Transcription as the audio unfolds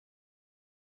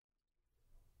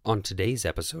On today's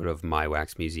episode of My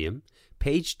Wax Museum,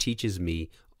 Paige teaches me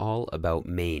all about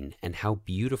Maine and how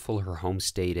beautiful her home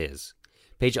state is.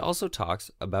 Paige also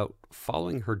talks about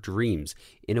following her dreams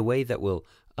in a way that will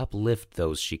uplift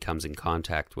those she comes in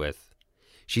contact with.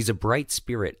 She's a bright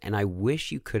spirit, and I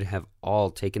wish you could have all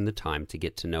taken the time to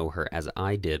get to know her as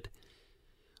I did.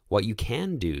 What you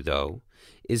can do, though,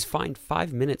 is find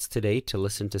 5 minutes today to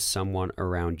listen to someone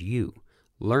around you,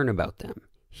 learn about them,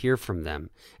 hear from them,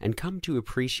 and come to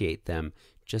appreciate them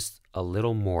just a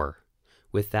little more.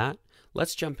 With that,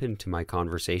 let's jump into my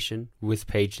conversation with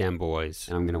Paige D'Amboise.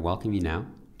 And I'm going to welcome you now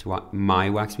to My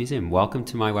Wax Museum. Welcome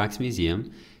to My Wax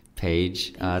Museum,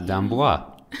 Paige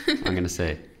D'Amboise, I'm going to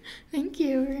say. Thank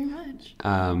you very much.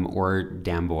 Or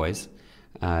D'Amboise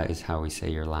is how we say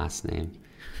your last name.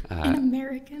 In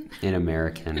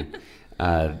American.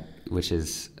 Which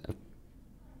is a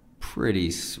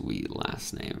pretty sweet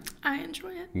last name. I enjoy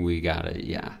it. We gotta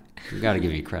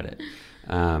give you credit.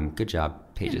 Good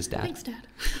job, Paige's dad. Thanks, Dad.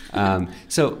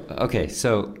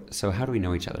 So how do we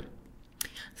know each other?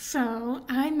 So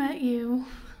I met you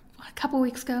a couple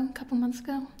months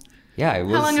ago. Yeah, it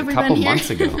was How long have a we couple been here? months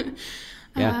ago.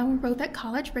 Yeah. We're both at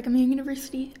college, Brigham Young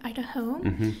University, Idaho.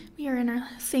 Mm-hmm. We are in our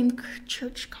same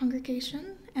church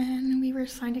congregation, and we were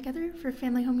assigned together for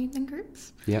family home evening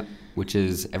groups. Yep, which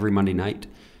is every Monday night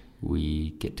we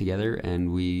get together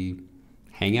and we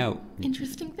hang out.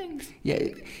 Interesting things. Yeah,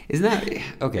 isn't that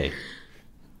okay?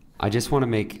 I just want to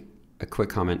make a quick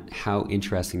comment how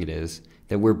interesting it is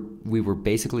that we were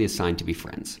basically assigned to be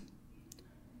friends.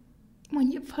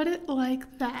 When you put it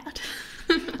like that.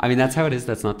 I mean, that's how it is.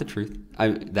 That's not the truth.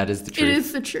 That is the truth. It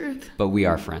is the truth. But we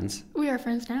are friends. We are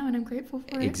friends now, and I'm grateful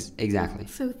for it. Exactly.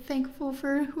 So thankful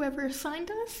for whoever assigned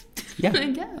us. Yeah.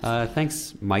 I guess.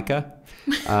 Thanks, Micah.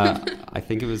 I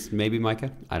think it was maybe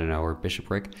Micah. I don't know, or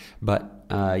Bishoprick. But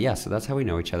yeah, so that's how we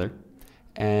know each other.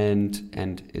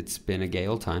 And it's been a gay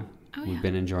old time. Oh, We've yeah.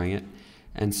 been enjoying it.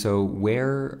 And so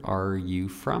where are you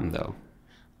from, though?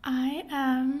 I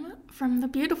am from the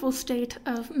beautiful state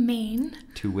of Maine.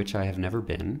 To which I have never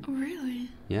been. Really?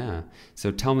 Yeah.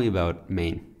 So tell me about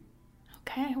Maine.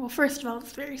 Okay. Well, first of all,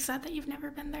 it's very sad that you've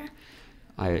never been there.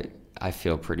 I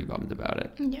feel pretty bummed about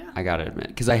it. Yeah. I gotta admit,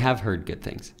 because I have heard good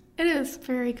things. It is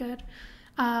very good.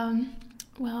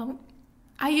 Well,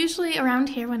 I usually, around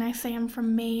here, when I say I'm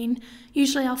from Maine,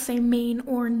 usually I'll say Maine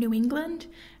or New England.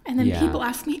 And then people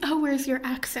ask me, oh, where's your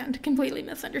accent? Completely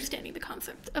misunderstanding the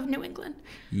concept of New England.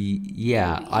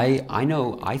 Yeah. I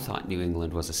know I thought New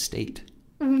England was a state.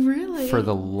 Really? For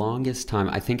the longest time.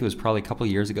 I think it was probably a couple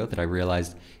of years ago that I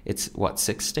realized it's,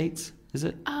 6 states? Is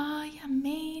it? Yeah,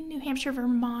 Maine, New Hampshire,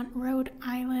 Vermont, Rhode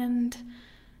Island,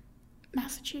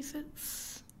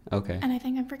 Massachusetts. Okay. And I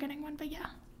think I'm forgetting one, but yeah.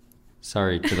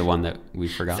 Sorry to the one that we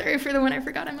forgot. Sorry for the one I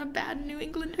forgot. I'm a bad New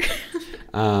Englander.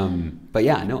 But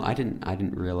yeah, no, I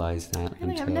didn't realize that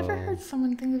Really, until... I've never heard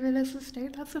someone think of it as a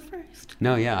state. That's the first.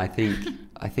 No, yeah, I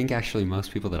think actually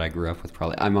most people that I grew up with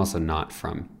probably... I'm also not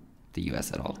from the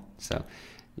U.S. at all, so,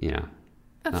 you know,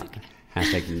 That's okay.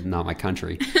 hashtag not my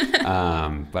country.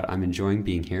 But I'm enjoying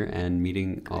being here and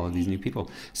meeting all of these new people.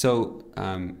 So,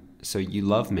 so you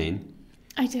love Maine.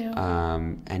 I do.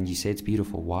 And you say it's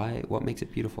beautiful. Why? What makes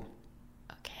it beautiful?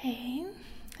 Okay.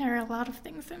 There are a lot of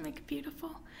things that make it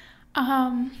beautiful.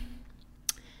 What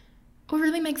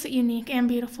really makes it unique and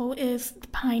beautiful is the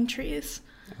pine trees.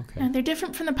 Okay. And they're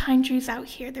different from the pine trees out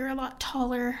here. They're a lot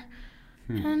taller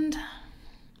and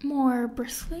more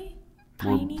bristly.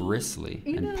 Piney. More bristly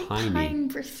and know, piney. Pine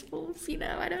bristles,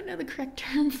 I don't know the correct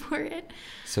term for it.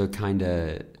 So kind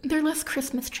of... They're less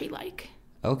Christmas tree-like.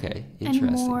 Okay,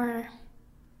 interesting. And more...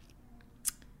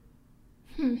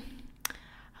 I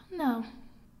don't know.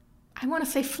 I want to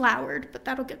say flowered, but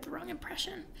that'll get the wrong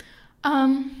impression.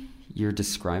 You're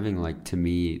describing, like, to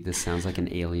me, this sounds like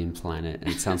an alien planet, and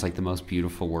it sounds like the most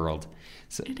beautiful world.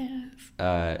 So, it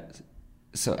is.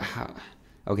 So how...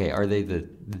 Okay, are they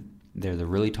they're the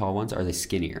really tall ones? Are they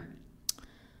skinnier?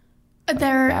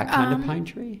 They're that kind of pine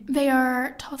tree? They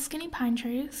are tall, skinny pine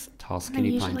trees. Tall,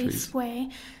 skinny pine They usually trees. sway,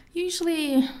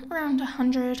 usually around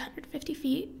 100, 150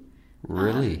 feet.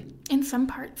 Really? In some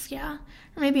parts, yeah.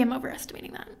 Or maybe I'm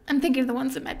overestimating that. I'm thinking of the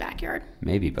ones in my backyard.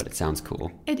 Maybe, but it sounds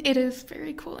cool. It is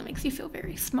very cool. It makes you feel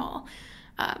very small.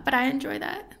 But I enjoy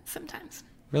that sometimes.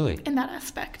 Really? In that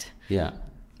aspect. Yeah.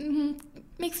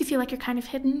 Makes you feel like you're kind of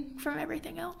hidden from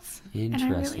everything else. Interesting.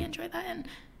 And I really enjoy that.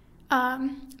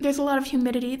 And there's a lot of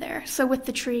humidity there. So with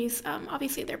the trees,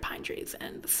 obviously they're pine trees,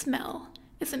 and the smell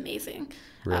is amazing.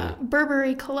 Really?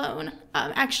 Burberry Cologne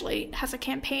actually has a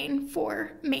campaign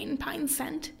for Maine pine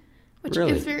scent, which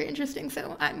Really? is very interesting.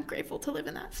 So I'm grateful to live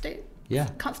in that state. Yeah.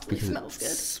 It constantly because smells good.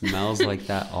 Smells like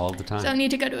that all the time. So I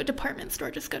need to go to a department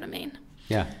store, just go to Maine.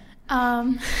 Yeah.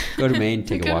 Um, Go to Maine,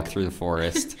 take a walk through the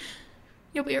forest.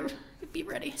 You'll be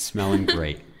ready. Smelling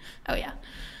great. Oh, yeah.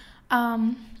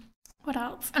 What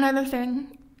else? Another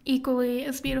thing equally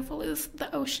as beautiful is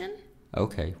the ocean.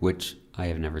 Okay, which I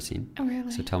have never seen. Oh,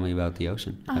 really? So tell me about the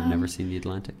ocean. I've never seen the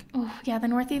Atlantic. Oh, yeah, the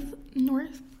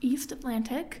northeast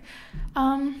Atlantic.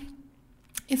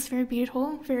 It's very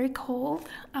beautiful, very cold.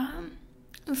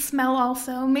 The smell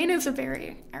also. Maine is a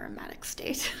very aromatic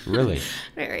state. Really?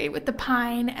 Very, with the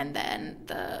pine and then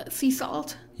the sea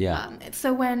salt. Yeah.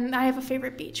 So when I have a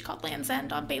favorite beach called Land's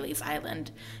End on Bailey's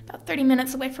Island, about 30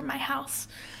 minutes away from my house.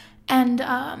 And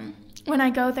when I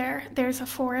go there, there's a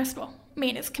forest. Well,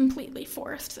 Maine is completely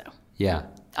forest, so. Yeah.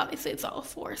 Obviously it's all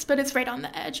forest, but it's right on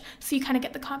the edge. So you kind of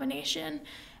get the combination.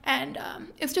 And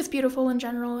it's just beautiful in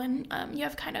general. And you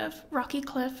have kind of rocky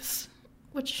cliffs,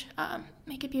 which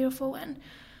make it beautiful. And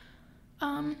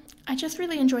I just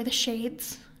really enjoy the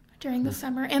shades during the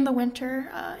summer and the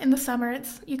winter. In the summer,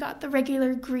 you got the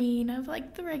regular green of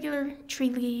like the regular tree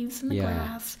leaves and the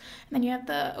grass. And then you have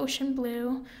the ocean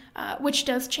blue, which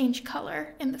does change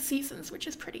color in the seasons, which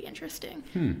is pretty interesting.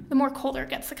 The more colder it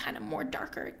gets, the kind of more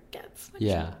darker it gets. Which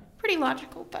is pretty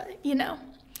logical, but you know.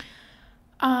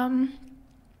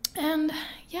 And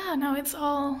yeah, no, it's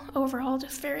all overall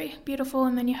just very beautiful.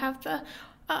 And then you have the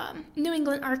New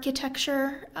England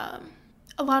architecture,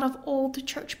 a lot of old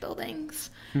church buildings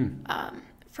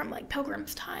from like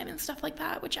Pilgrim's time and stuff like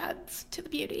that, which adds to the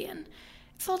beauty. And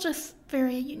it's all just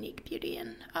very unique beauty.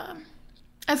 And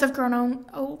as I've grown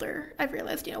older, I've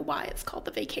realized, you know, why it's called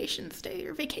the vacation state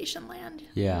or vacation land.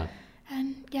 Yeah.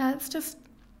 And yeah, it's just,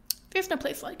 there's no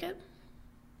place like it.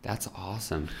 That's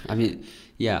awesome. I mean,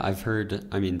 yeah, I've heard,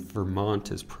 I mean,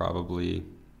 Vermont is probably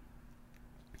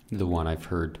the one I've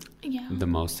heard the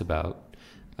most about.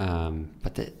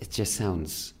 But it just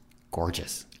sounds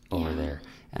gorgeous over there.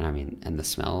 And I mean, and the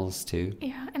smells too.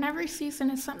 Yeah, and every season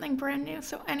is something brand new.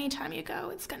 So anytime you go,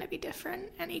 it's going to be different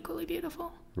and equally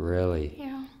beautiful. Really?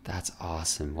 Yeah. That's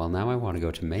awesome. Well, now I want to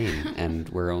go to Maine, and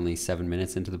we're only 7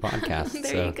 minutes into the podcast. There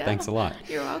so you go. Thanks a lot.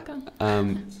 You're welcome.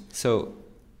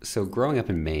 So growing up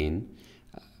in Maine,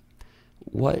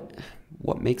 what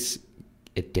makes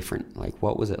it different? Like,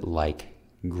 what was it like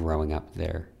growing up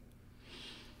there?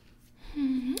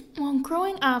 Well,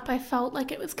 growing up, I felt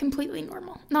like it was completely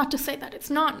normal. Not to say that it's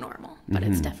not normal, but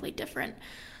it's definitely different.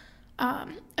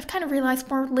 I've kind of realized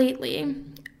more lately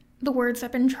the words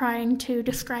I've been trying to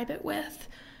describe it with.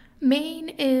 Maine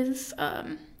is,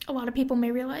 a lot of people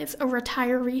may realize, a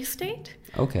retiree state.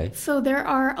 Okay. So there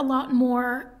are a lot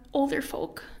more older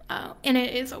folk, and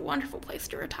it is a wonderful place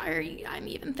to retire. I'm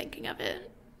even thinking of it.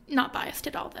 Not biased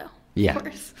at all, though. Yeah. Of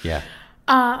course. Yeah.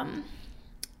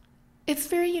 It's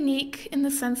very unique in the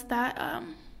sense that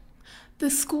the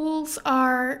schools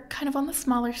are kind of on the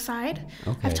smaller side.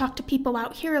 Okay. I've talked to people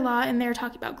out here a lot, and they're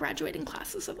talking about graduating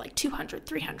classes of like 200,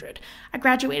 300. I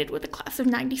graduated with a class of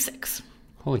 96.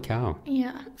 Holy cow.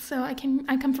 Yeah, so I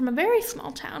come from a very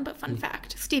small town, but fun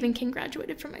fact, Stephen King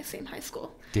graduated from my same high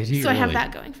school. Did he? So really? I have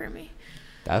that going for me.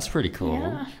 That's pretty cool.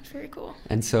 Yeah, very cool.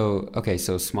 And so, okay,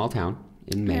 so small town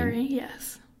in Maine. Very,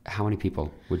 yes. How many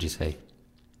people would you say?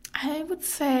 I would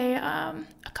say a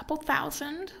couple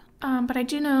thousand, but I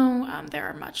do know there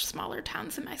are much smaller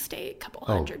towns in my state, a couple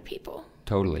hundred people.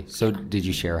 Totally. So did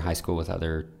you share high school with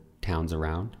other towns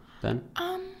around then?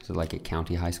 So like a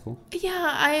county high school? Yeah,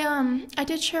 I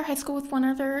did share high school with one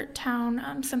other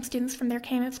town. Some students from there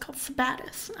came. It's called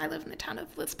Sabattis. I live in the town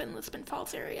of Lisbon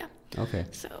Falls area. Okay.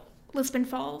 So Lisbon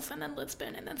Falls and then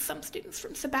Lisbon, and then some students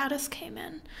from Sabattis came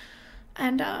in.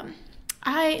 And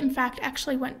I, in fact,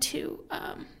 actually went to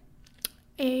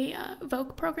a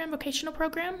vocational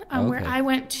program, where I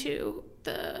went to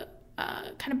the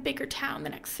kind of bigger town, the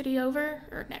next city over,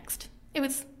 it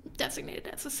was designated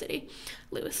as a city,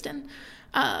 Lewiston.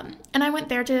 And I went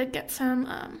there to get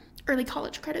some early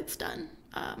college credits done,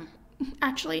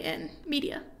 actually in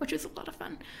media, which was a lot of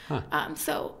fun. Huh.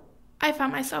 So I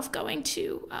found myself going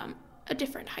to a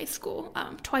different high school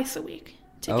twice a week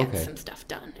to get some stuff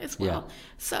done as well. Yeah.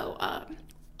 So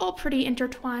all pretty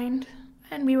intertwined.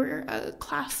 And we were a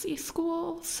Class C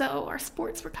school, so our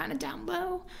sports were kind of down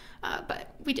low,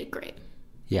 but we did great.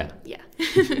 Yeah. Yeah.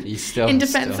 You still in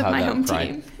defense still of my home pride.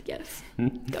 team. Yes.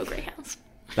 Go Greyhounds.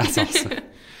 That's awesome.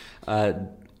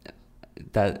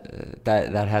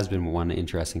 That has been one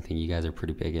interesting thing. You guys are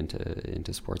pretty big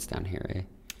into sports down here, eh?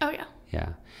 Oh yeah. Yeah.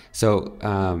 So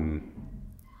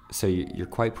so you're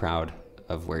quite proud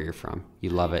of where you're from.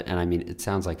 You love it, and I mean, it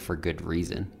sounds like for good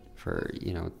reason. for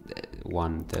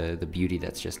the beauty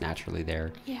that's just naturally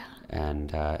there. Yeah.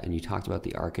 And you talked about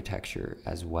the architecture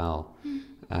as well.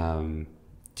 Mm.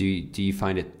 Do you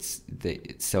find it's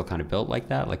still kind of built like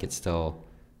that? Like it's still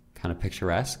kind of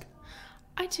picturesque?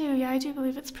 I do, yeah. I do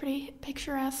believe it's pretty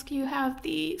picturesque. You have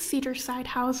the cedar side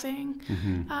housing,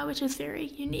 which is very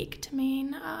unique to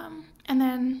Maine. And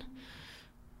then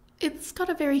it's got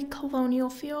a very colonial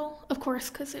feel, of course,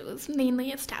 because it was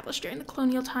mainly established during the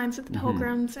colonial times with the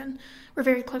Pilgrims, and we're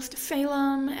very close to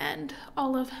Salem and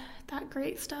all of that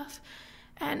great stuff.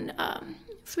 And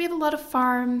so we have a lot of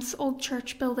farms, old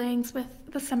church buildings with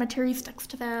the cemeteries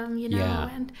next to them,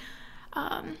 and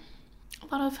a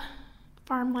lot of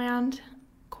farmland,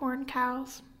 corn,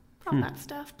 cows, all that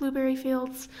stuff, blueberry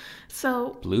fields.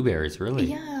 So blueberries, really?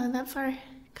 Yeah, that's our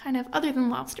kind of, other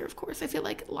than lobster, of course. I feel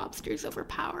like lobsters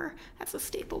overpower as a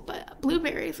staple, but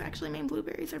blueberries, actually, Maine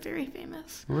blueberries are very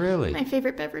famous. Really? My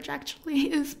favorite beverage,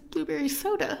 actually, is blueberry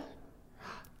soda.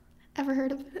 Ever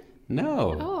heard of it?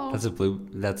 No. Oh.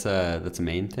 That's a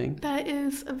Maine thing? That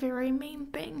is a very Maine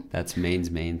thing. That's Maine's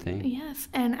Maine thing? Yes,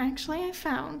 and actually I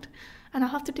found, and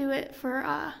I'll have to do it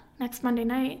for next Monday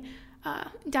night,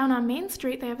 down on Main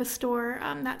Street they have a store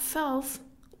that sells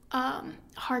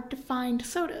hard-to-find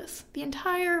sodas. The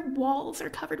entire walls are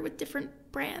covered with different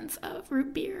brands of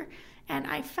root beer, and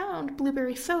I found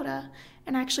blueberry soda,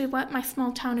 and actually what my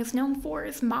small town is known for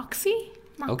is Moxie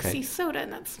soda,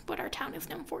 and that's what our town is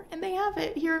known for, and they have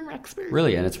it here in Rexburg.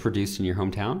 Really? And it's produced in your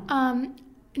hometown?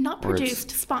 Not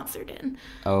produced, sponsored in.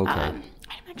 Oh, okay. I'm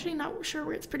actually not sure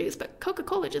where it's produced, but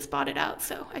Coca-Cola just bought it out,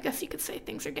 so I guess you could say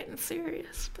things are getting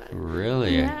serious. But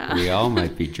really? Yeah. We all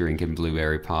might be drinking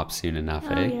blueberry pop soon enough,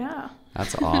 Oh, eh? yeah.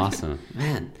 That's awesome.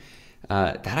 Man,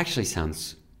 that actually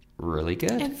sounds really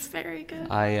good. It's very good.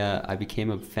 I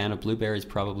became a fan of blueberries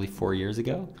probably 4 years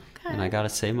ago, Okay. and I gotta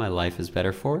say my life is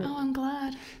better for it. Oh, I'm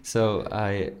glad. So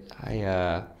I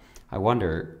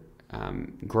wonder,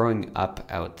 growing up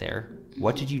out there,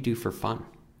 what did you do for fun?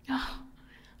 Oh,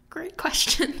 great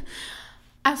question.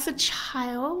 As a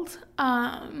child,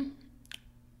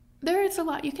 there is a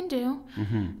lot you can do.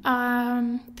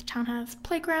 The town has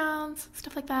playgrounds,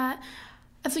 stuff like that.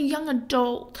 As a young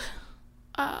adult,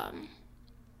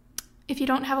 if you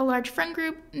don't have a large friend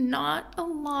group, not a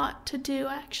lot to do,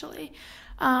 actually.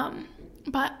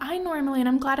 But I normally, and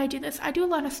I'm glad I do this, I do a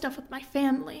lot of stuff with my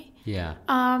family. Yeah.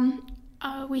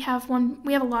 We have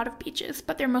a lot of beaches,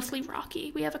 but they're mostly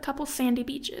rocky. We have a couple sandy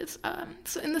beaches.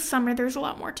 So in the summer, there's a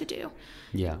lot more to do.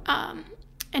 Yeah.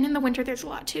 And in the winter, there's a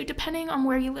lot too, depending on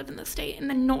where you live in the state. In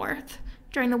the north,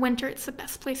 during the winter, it's the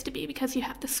best place to be because you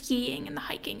have the skiing and the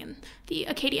hiking and the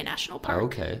Acadia National Park.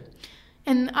 Okay.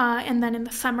 And then in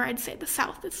the summer, I'd say the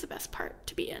south is the best part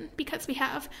to be in because we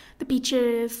have the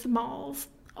beaches, the malls,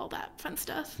 all that fun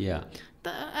stuff. Yeah.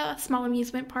 The small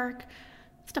amusement park,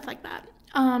 stuff like that.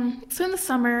 So in the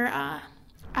summer,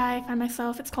 I find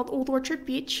myself, it's called Old Orchard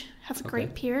Beach, has a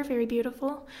great pier, very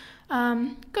beautiful.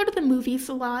 Go to the movies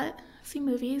a lot, see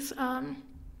movies.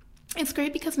 It's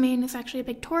great because Maine is actually a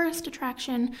big tourist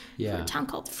attraction for a town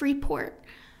called Freeport.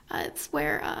 It's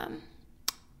where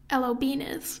L.O. Bean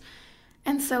is.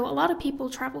 And so a lot of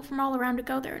people travel from all around to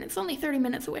go there, and it's only 30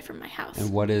 minutes away from my house.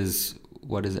 And what is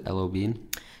L.O. Bean?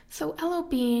 So L.O.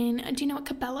 Bean, do you know what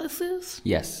Cabela's is?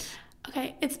 Yes.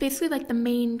 Okay, it's basically like the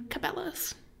Maine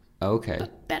Cabela's. Okay.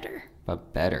 But better.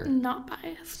 Not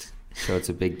biased. So it's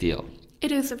a big deal.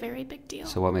 It is a very big deal.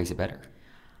 So what makes it better?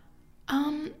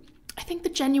 I think the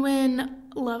genuine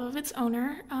love of its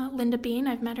owner, Linda Bean.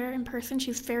 I've met her in person.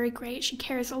 She's very great. She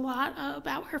cares a lot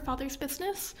about her father's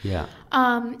business. Yeah.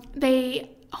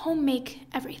 They home make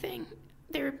everything.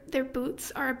 Their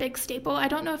boots are a big staple. I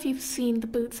don't know if you've seen the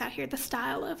boots out here, the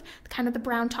style of kind of the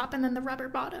brown top and then the rubber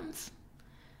bottoms.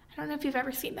 I don't know if you've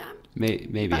ever seen that.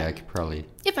 Maybe I could probably.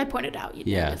 If I pointed out, you'd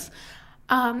notice.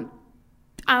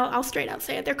 I'll straight out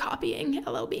say it. They're copying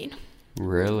L.O. Bean.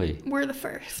 Really? We're the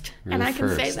first. You're and the I can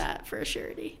say first. that for a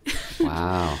surety.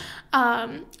 Wow.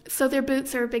 So their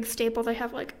boots are a big staple. They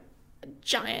have like a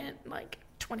giant, like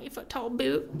 20-foot tall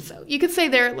boot. So you could say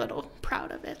they're a little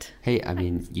proud of it. Hey, I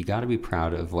mean, you got to be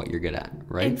proud of what you're good at,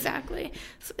 right? Exactly.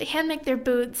 So they hand make their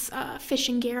boots,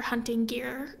 fishing gear, hunting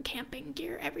gear, camping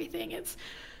gear, everything. It's,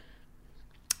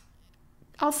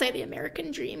 I'll say, the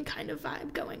American dream kind of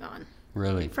vibe going on.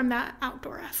 Really? From that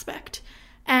outdoor aspect.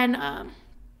 And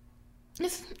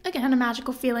it's, again, a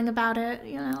magical feeling about it,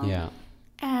 you know? Yeah.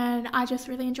 And I just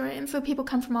really enjoy it. And so people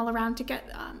come from all around to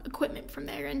get equipment from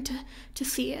there and to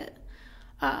see it.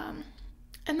 And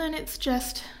then it's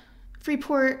just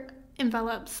Freeport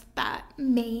envelops that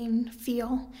Maine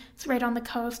feel. It's right on the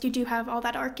coast. You do have all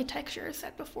that architecture I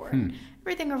said before, and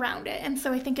everything around it. And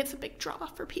so I think it's a big draw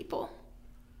for people.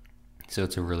 So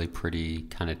it's a really pretty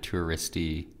kind of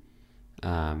touristy,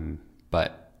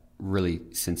 but really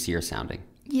sincere sounding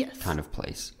kind of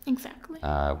place. Exactly.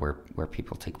 Where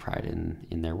people take pride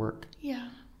in their work. Yeah.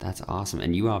 That's awesome.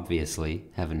 And you obviously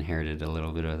have inherited a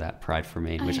little bit of that pride for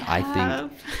Maine, which I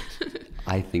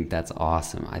think that's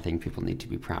awesome. I think people need to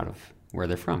be proud of where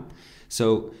they're from.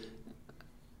 So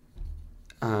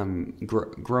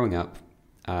growing up,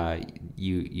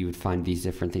 you would find these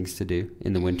different things to do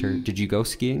in the winter. Did you go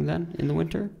skiing then in the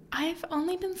winter? I've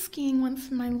only been skiing once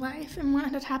in my life, and what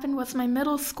had happened was my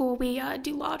middle school, we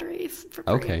do lotteries for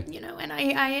free, and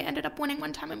I ended up winning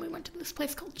one time, and we went to this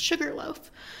place called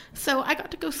Sugarloaf. So I got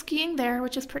to go skiing there,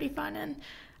 which is pretty fun, and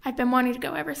I've been wanting to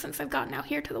go ever since I've gotten out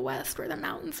here to the west where the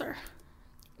mountains are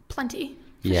plenty,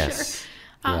 for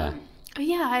sure.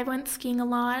 Yeah, I went skiing a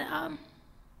lot.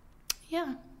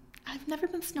 I've never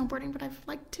been snowboarding, but I've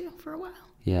liked to for a while.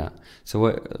 Yeah.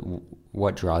 So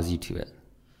what draws you to it?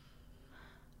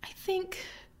 I think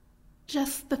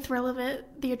just the thrill of it,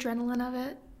 the adrenaline of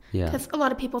it. Yeah. Because a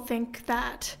lot of people think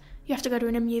that you have to go to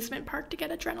an amusement park to get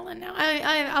adrenaline now.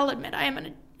 I'll admit I am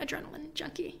an adrenaline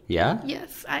junkie. Yeah?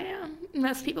 Yes, I am.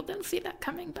 Most people didn't see that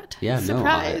coming, but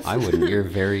surprise. No, I wouldn't. You're a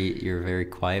very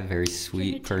quiet, very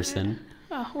sweet person.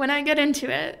 Well, when I get into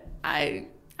it, I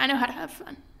know how to have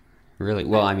fun. Really?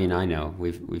 Well, I mean, I know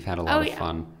we've had a lot of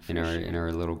fun in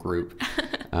our little group.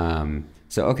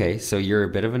 So you're a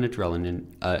bit of an adrenaline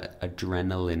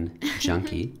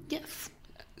junkie. Yes.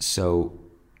 So,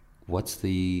 what's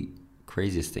the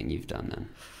craziest thing you've done then?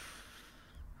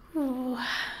 Ooh,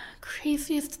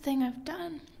 craziest thing I've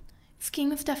done.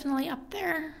 Skiing is definitely up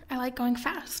there. I like going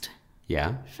fast.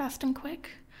 Yeah. Fast and quick.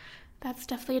 That's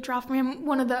definitely a draw for me. I'm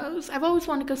one of those. I've always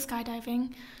wanted to go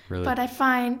skydiving. Really? But I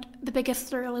find the biggest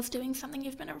thrill is doing something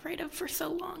you've been afraid of for so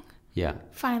long. Yeah.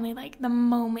 Finally, like the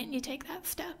moment you take that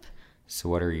step. So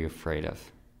what are you afraid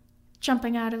of?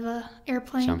 Jumping out of an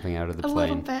airplane. Jumping out of the plane. A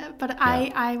little bit, but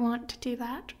yeah. I want to do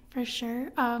that for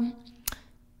sure. I've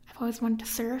always wanted to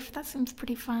surf. That seems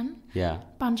pretty fun. Yeah.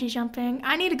 Bungee jumping.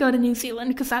 I need to go to New Zealand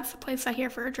because that's the place I hear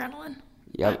for adrenaline.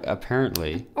 Yeah,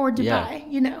 apparently. Or Dubai,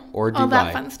 Or Dubai. All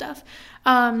that fun stuff.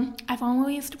 I've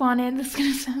always wanted, this is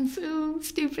going to sound so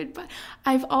stupid, but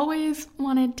I've always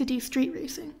wanted to do street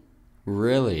racing.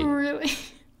 Really? Really.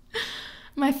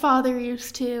 My father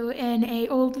used to in a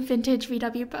old vintage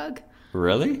VW Bug.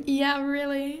 Really? Yeah,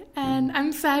 really. And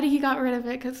I'm sad he got rid of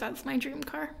it because that's my dream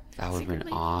car. That would have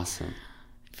been awesome.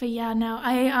 But yeah, no,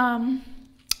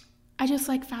 I just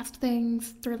like fast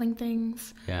things, thrilling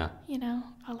things. Yeah.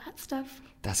 All that stuff.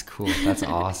 That's cool. That's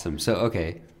awesome. So,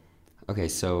 okay.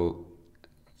 So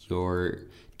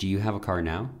do you have a car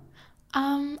now?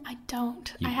 I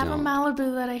don't. I have a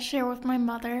Malibu that I share with my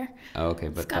mother. Oh, okay,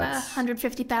 but it's got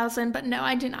 $150,000, but no,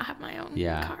 I do not have my own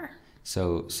car.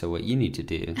 So what you need to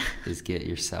do is get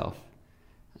yourself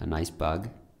a nice Bug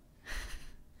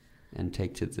and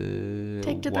take to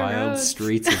the wild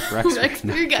streets of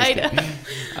Rexburg.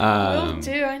 Will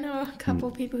do. I know a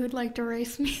couple people who'd like to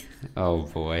race me. Oh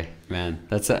boy, man,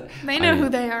 they know who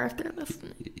they are if they're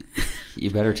listening. You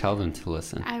better tell them to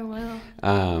listen. I will.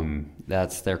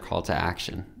 That's their call to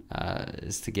action,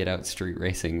 is to get out street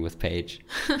racing with Paige.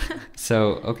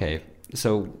 So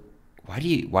why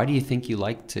do you think you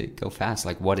like to go fast?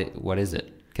 Like what is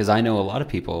it? Because I know a lot of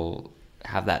people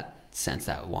have that sense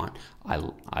that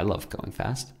I love going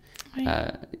fast.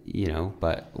 Right.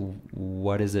 But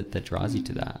what is it that draws you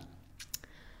to that?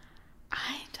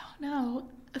 I don't know.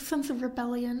 A sense of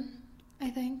rebellion, I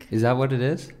think. Is that what it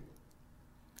is?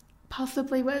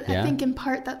 Possibly, but I think in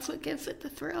part that's what gives it the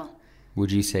thrill. Would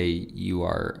you say you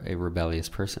are a rebellious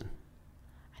person?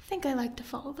 I think I like to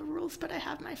follow the rules, but I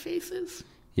have my phases.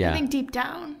 Yeah. I think deep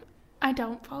down, I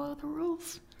don't follow the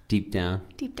rules. Deep down.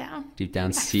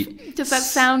 Does that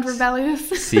sound rebellious?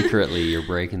 Secretly, you're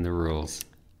breaking the rules.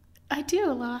 I do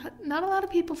a lot. Not a lot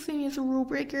of people see me as a rule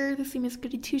breaker. They see me as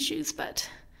goody two-shoes, but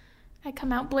I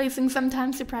come out blazing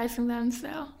sometimes, surprising them,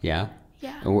 so. Yeah?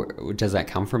 Yeah. Does that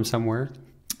come from somewhere?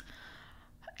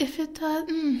 If it does,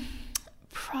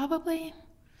 probably.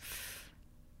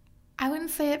 I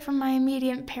wouldn't say it from my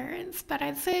immediate parents, but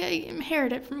I'd say I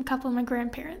inherited it from a couple of my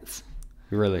grandparents.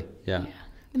 Really? Yeah.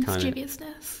 The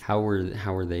mischievousness. How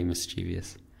were they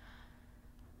mischievous?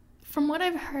 From what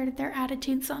I've heard, their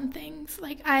attitudes on things.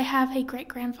 Like, I have a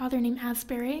great-grandfather named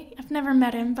Asbury. I've never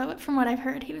met him, but from what I've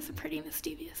heard, he was a pretty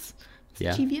mischievous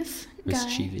guy.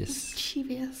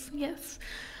 Mischievous, yes.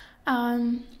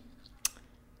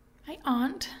 My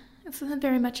aunt is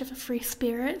very much of a free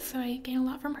spirit, so I gain a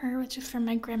lot from her, which is from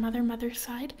my mother's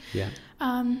side. Yeah.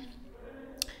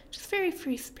 Just very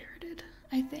free-spirited,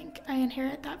 I think. I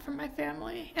inherit that from my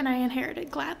family, and I inherit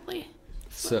it gladly.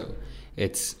 So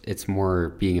it's more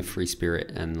being a free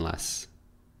spirit and less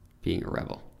being a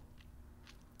rebel.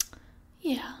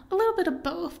 Yeah, a little bit of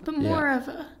both, but more of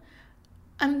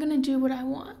I'm going to do what I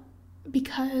want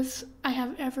because I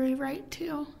have every right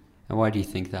to. And why do you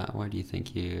think that? Why do you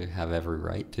think you have every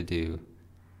right to do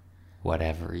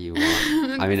whatever you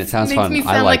want? I mean, it sounds fun.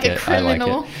 I like it. I like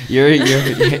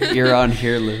it. You're on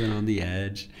here living on the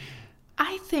edge.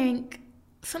 I think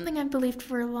something I've believed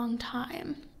for a long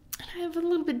time, and I have a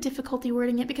little bit difficulty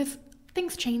wording it because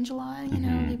things change a lot, you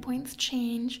know, viewpoints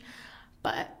change,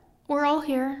 but we're all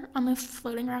here on this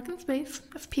floating rock in space,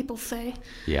 as people say.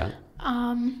 Yeah.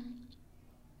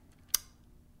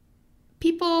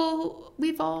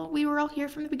 We were all here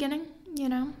from the beginning, you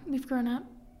know, we've grown up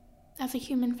as a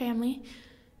human family,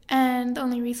 and the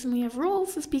only reason we have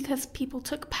rules is because people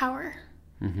took power.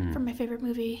 From my favorite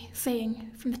movie,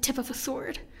 saying from the tip of a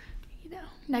sword, you know,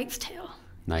 Knight's Tale.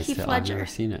 Knight's Tale. I've never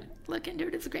seen it. Look into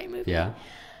it. It's a great movie. Yeah.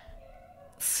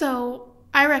 So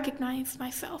I recognize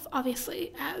myself,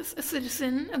 obviously, as a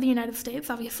citizen of the United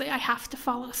States. Obviously, I have to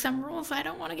follow some rules. I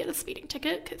don't want to get a speeding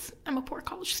ticket because I'm a poor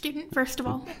college student, first of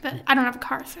all. But I don't have a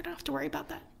car, so I don't have to worry about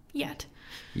that yet.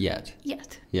 Yeah.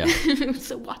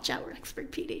 So watch out, Rexburg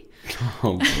PD.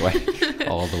 Oh boy,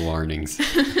 all the warnings.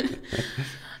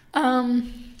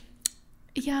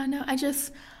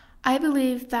 I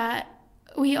believe that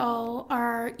we all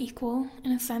are equal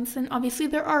in a sense, and obviously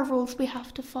there are rules we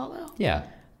have to follow. Yeah.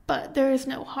 But there is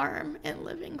no harm in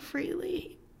living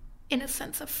freely in a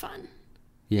sense of fun.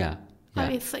 Yeah.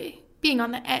 Obviously, being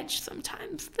on the edge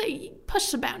sometimes, they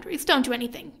push the boundaries, don't do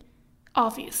anything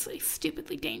obviously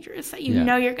stupidly dangerous that you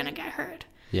know you're going to get hurt.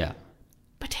 Yeah.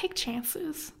 But take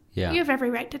chances. Yeah. You have every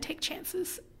right to take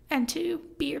chances and to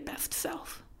be your best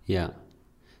self. Yeah.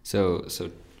 So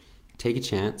take a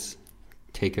chance,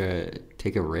 take a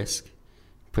risk,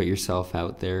 put yourself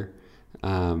out there,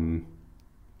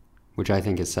 which I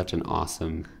think is such an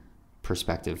awesome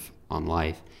perspective on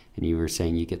life. And you were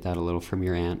saying you get that a little from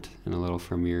your aunt and a little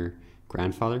from your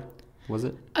grandfather, was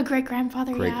it? A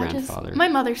great-grandfather, Great-grandfather. Just my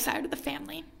mother's side of the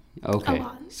family. Okay. A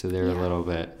lot. So they're a little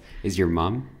bit... Is your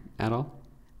mom at all?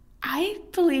 I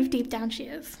believe deep down she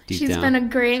is. She's been a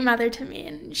great mother to me,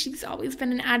 and she's always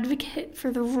been an advocate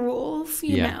for the rules,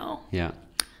 you know. Yeah.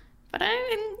 But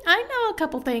I know a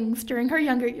couple things during her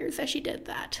younger years that she did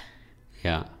that.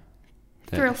 Yeah.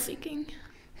 Thrill-seeking.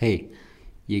 Hey,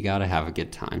 you gotta have a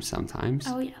good time sometimes.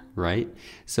 Oh, yeah. Right?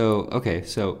 So, okay,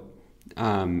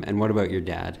 and what about your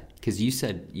dad? Because you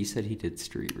said he did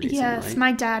street racing, yes, right?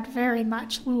 My dad very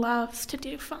much loves to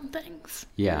do fun things.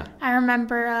 Yeah. I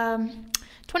remember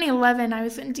 2011, I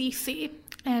was in D.C.,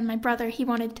 and my brother,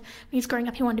 when he was growing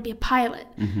up, he wanted to be a pilot.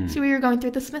 Mm-hmm. So we were going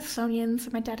through the Smithsonian, so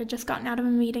my dad had just gotten out of a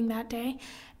meeting that day,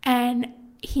 and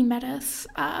he met us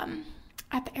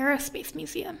at the Aerospace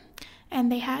Museum,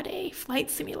 and they had a flight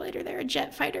simulator there, a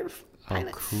jet fighter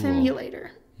pilot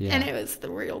simulator, and it was the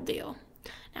real deal.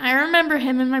 I remember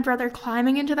him and my brother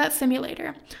climbing into that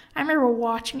simulator. I remember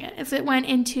watching it as it went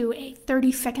into a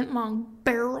 30-second long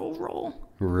barrel roll.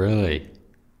 Really?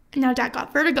 Now, Dad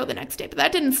got vertigo the next day, but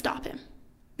that didn't stop him.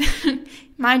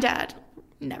 My dad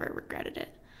never regretted it.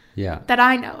 Yeah. That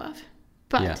I know of.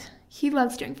 But he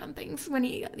loves doing fun things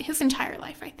his entire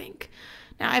life, I think.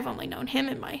 Now, I've only known him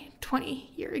in my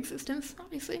 20-year existence,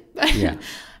 obviously. But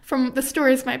from the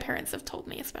stories my parents have told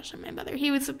me, especially my mother, he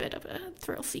was a bit of a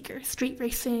thrill seeker, street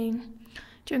racing,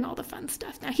 doing all the fun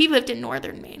stuff. Now, he lived in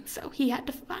northern Maine, so he had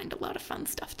to find a lot of fun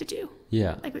stuff to do.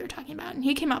 Yeah. Like we were talking about. And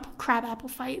he came up with crabapple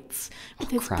fights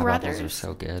with his brothers. Crab apples are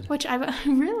so good. Which I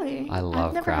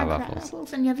love crab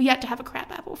apples. And you have yet to have a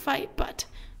crabapple fight, but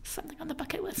something on the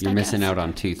bucket list, You're missing out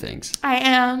on two things. I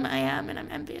am, and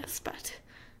I'm envious, but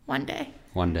one day.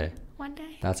 One day.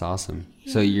 That's awesome.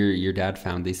 Yeah. So your dad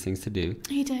found these things to do.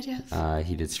 He did, yes.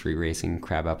 He did street racing,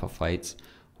 crabapple fights.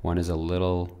 One is a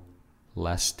little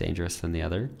less dangerous than the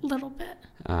other. A little bit.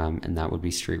 And that would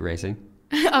be street racing.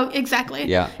 Oh, exactly.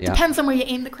 Yeah. Depends on where you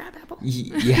aim the crabapple.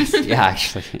 Yes, yeah,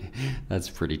 actually. That's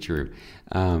pretty true.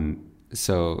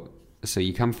 So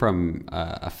you come from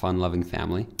a fun-loving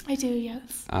family. I do,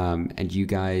 yes. And you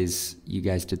guys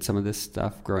did some of this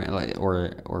stuff growing,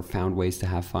 or found ways to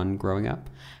have fun growing up?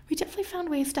 We definitely found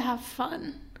ways to have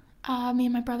fun. Me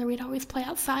and my brother, we'd always play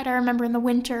outside. I remember in the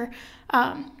winter,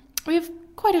 we have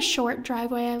quite a short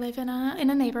driveway. I live in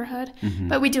a neighborhood,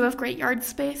 but we do have great yard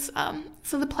space.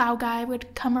 So the plow guy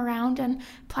would come around and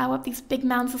plow up these big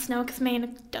mounds of snow, because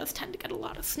Maine does tend to get a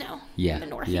lot of snow in the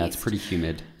Northeast. Yeah, it's pretty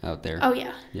humid out there. Oh,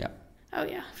 yeah. Yeah. Oh,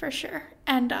 yeah, for sure.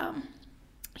 And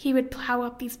he would plow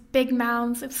up these big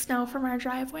mounds of snow from our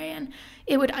driveway, and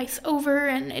it would ice over,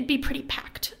 and it'd be pretty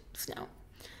packed snow.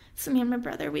 So me and my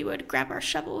brother, we would grab our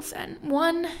shovels, and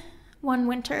one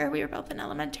winter, we were both in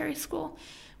elementary school,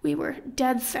 we were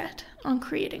dead set on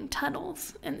creating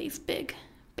tunnels in these big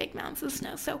mounds of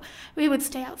snow. So we would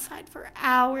stay outside for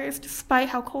hours, despite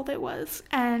how cold it was,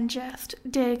 and just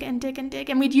dig and dig and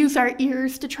dig. And we'd use our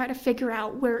ears to try to figure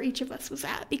out where each of us was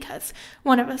at, because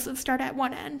one of us would start at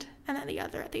one end and then the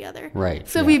other at the other. Right.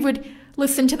 So we would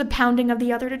listen to the pounding of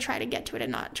the other to try to get to it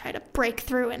and not try to break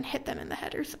through and hit them in the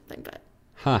head or something. But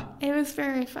it was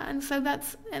very fun. So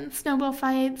that's in snowball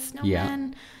fights,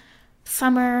 snowmen,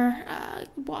 summer,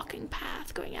 walking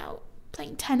path, going out,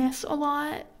 playing tennis a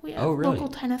lot. We have local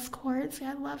tennis courts.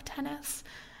 Yeah, I love tennis.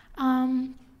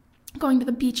 Going to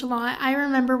the beach a lot. I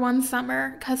remember one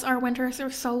summer, because our winters are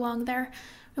so long there,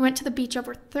 we went to the beach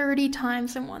over 30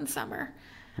 times in one summer.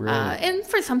 Really? And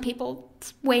for some people,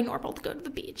 it's way normal to go to the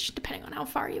beach, depending on how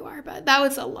far you are. But that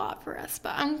was a lot for us.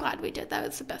 But I'm glad we did. That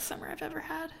was the best summer I've ever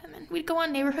had. And then we'd go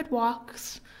on neighborhood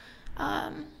walks.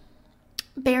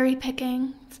 Berry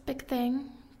picking, it's a big thing.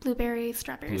 Blueberries,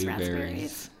 strawberries,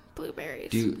 raspberries,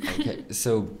 blueberries.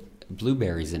 So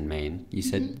blueberries in Maine. You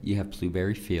said you have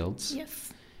blueberry fields.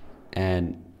 Yes.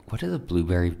 And what does a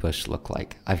blueberry bush look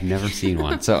like? I've never seen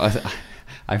one. So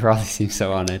I probably seem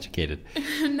so uneducated.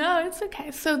 No, it's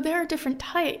okay. So there are different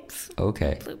types of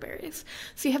blueberries.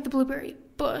 So you have the blueberry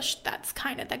bush,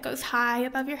 that goes high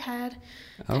above your head.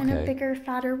 Kind of bigger,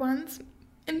 fatter ones.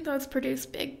 And those produce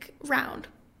big, round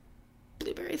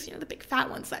blueberries, the big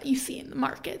fat ones that you see in the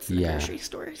markets and the grocery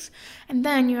stores. And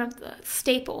then you have the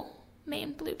staple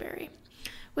Maine blueberry,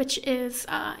 which is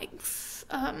I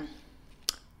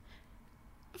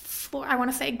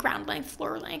want to say ground length,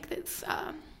 floor length. It's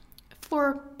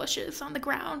 4 bushes on the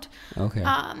ground. Okay.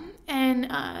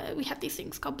 And we have these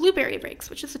things called blueberry rakes,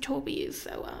 which is a tool we use.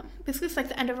 So basically it's like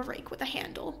the end of a rake with a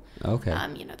handle. Okay.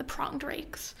 The pronged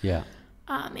rakes. Yeah.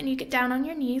 And you get down on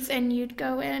your knees, and you'd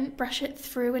go and brush it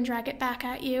through and drag it back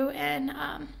at you, and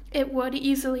it would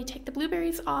easily take the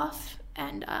blueberries off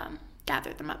and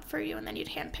gather them up for you, and then you'd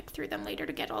hand pick through them later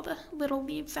to get all the little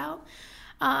leaves out.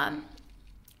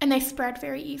 And they spread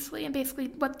very easily, and basically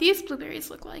what these blueberries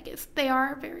look like is they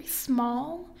are very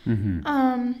small,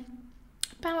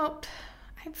 about,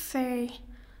 I'd say,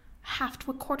 half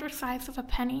to a quarter size of a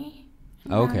penny.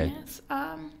 Okay.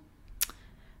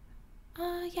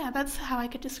 Yeah, that's how I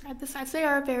could describe the size. They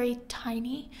are very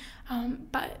tiny,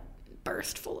 but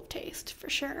burst full of taste, for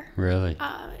sure. Really?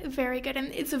 Very good, and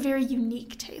it's a very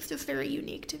unique taste. It's very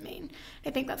unique to Maine.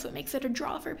 I think that's what makes it a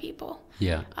draw for people.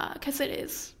 Yeah. Because it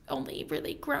is only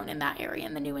really grown in that area,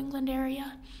 in the New England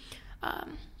area.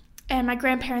 And my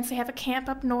grandparents, they have a camp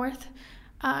up north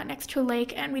next to a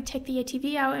lake, and we'd take the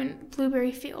ATV out, and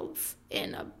blueberry fields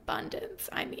in abundance.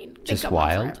 I mean, just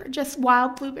wild? Just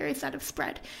wild blueberries that have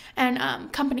spread.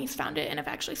 And companies found it and have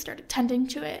actually started tending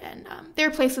to it. And there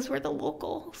are places where the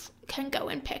locals can go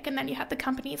and pick, and then you have the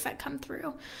companies that come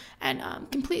through and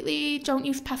completely don't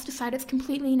use pesticide. It's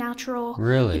completely natural.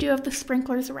 Really? You do have the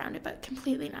sprinklers around it, but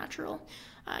completely natural.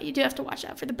 You do have to watch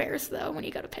out for the bears, though, when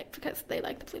you go to pick, because they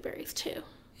like the blueberries, too.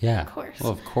 Yeah. Of course.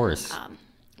 Well, of course.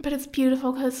 But it's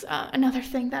beautiful because another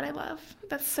thing that I love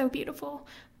that's so beautiful,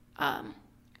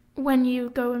 when you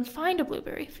go and find a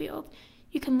blueberry field,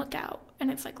 you can look out,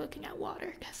 and it's like looking at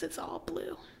water because it's all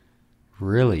blue.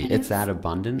 Really? It's that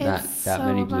abundant? That so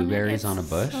many blueberries on a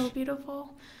bush? So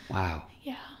beautiful. Wow.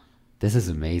 Yeah. This is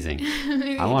amazing.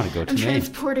 I want to go to Maine. I'm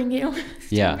transporting you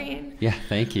to Maine. Yeah,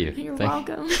 thank you. You're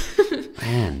welcome.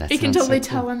 Man, that you can totally so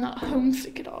tell cool. I'm not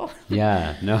homesick at all.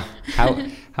 Yeah, no.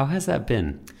 How has that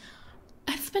been?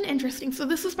 It's been interesting. So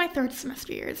this is my 3rd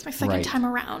semester year. It's my 2nd time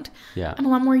around. Yeah. I'm a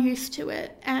lot more used to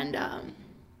it. And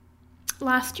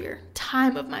last year,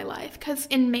 time of my life, because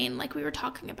in Maine, like we were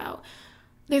talking about,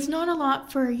 there's not a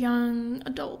lot for young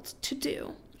adults to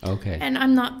do. Okay. And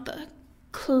I'm not the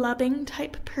clubbing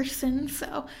type person,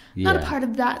 so not a part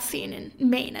of that scene in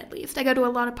Maine, at least. I go to a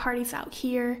lot of parties out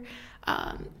here.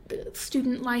 The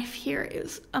student life here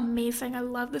is amazing. I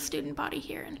love the student body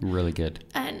here. And really good.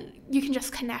 And you can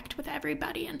just connect with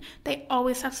everybody, and they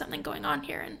always have something going on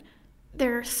here. And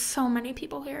there are so many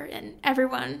people here, and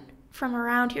everyone from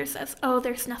around here says, oh,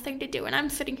 there's nothing to do. And I'm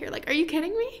sitting here like, are you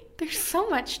kidding me? There's so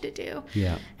much to do.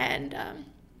 Yeah. And,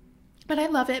 but I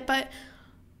love it. But,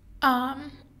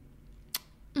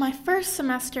 my first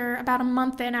semester, about a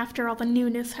month in after all the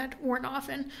newness had worn off,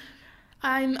 and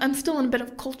I'm still in a bit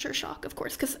of culture shock, of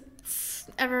course, because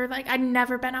I'd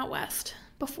never been out west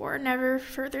before, never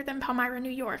further than Palmyra,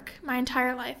 New York, my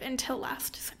entire life until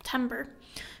last September.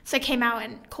 So I came out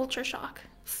in culture shock.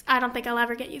 I don't think I'll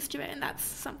ever get used to it, and that's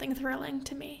something thrilling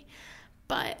to me.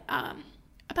 But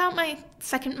about my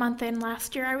second month in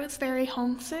last year, I was very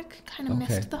homesick, kind of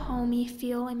missed the homey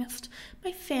feel. I missed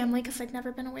my family because I'd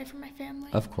never been away from my family.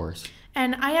 Of course.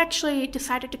 And I actually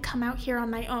decided to come out here on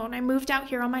my own. I moved out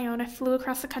here on my own. I flew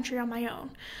across the country on my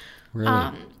own.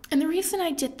 Really? And the reason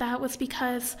I did that was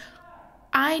because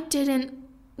I didn't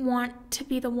want to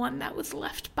be the one that was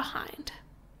left behind.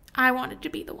 I wanted to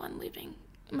be the one leaving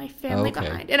my family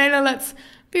behind. And I know that's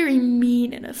very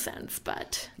mean in a sense,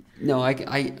 but... No, I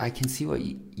can see what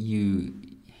you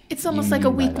it's almost like a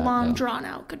week-long,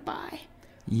 drawn-out goodbye.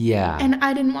 Yeah. And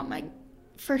I didn't want my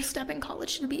first step in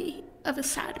college to be of a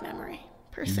sad memory,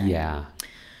 per se. Yeah.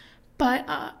 But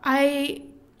I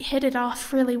hit it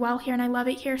off really well here, and I love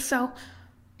it here, so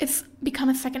it's become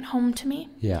a second home to me.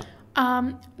 Yeah.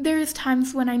 There's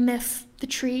times when I miss the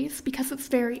trees because it's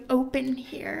very open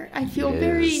here. I feel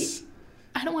very,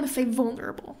 I don't want to say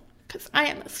vulnerable, because I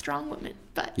am a strong woman,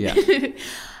 but yeah.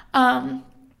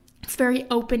 It's very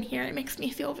open here. It makes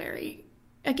me feel very,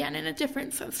 again, in a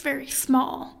different sense, very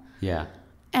small. Yeah.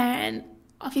 And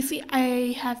obviously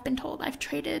I have been told I've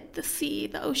traded the sea,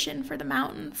 the ocean for the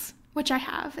mountains, which I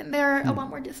have. And they're a lot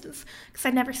more distance, because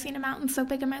I'd never seen a mountain so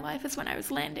big in my life as when I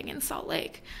was landing in Salt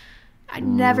Lake. I'd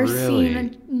never seen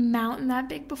a mountain that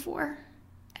big before.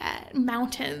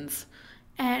 Mountains.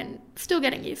 And still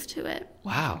getting used to it.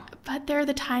 Wow. But there are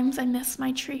the times I miss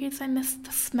my trees. I miss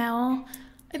the smell.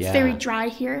 It's very dry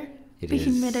here. The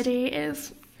humidity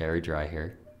is very dry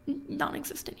here.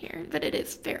 Non-existent here, but it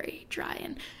is very dry,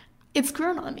 and it's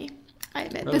grown on me. I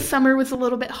admit. This summer was a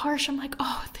little bit harsh. I'm like,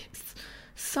 oh, it's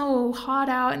so hot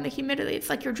out, and the humidity, it's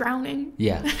like you're drowning.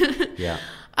 Yeah. Yeah.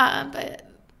 But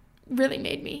really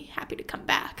made me happy to come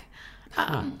back.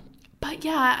 But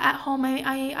yeah, at home,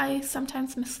 I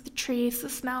sometimes miss the trees, the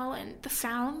smell, and the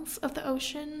sounds of the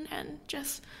ocean, and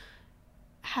just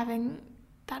having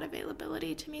that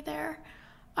availability to me there.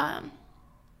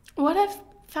 What I've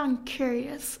found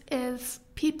curious is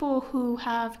people who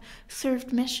have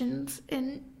served missions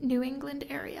in New England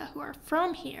area who are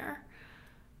from here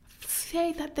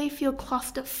say that they feel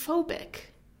claustrophobic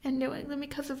in New England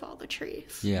because of all the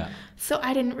trees. Yeah. So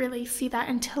I didn't really see that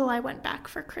until I went back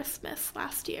for Christmas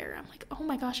last year. I'm like, oh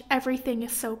my gosh, everything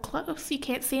is so close. You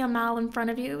can't see a mile in front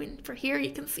of you, and for here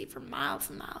you can see for miles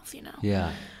and miles, you know.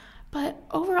 Yeah. But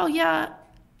overall, yeah,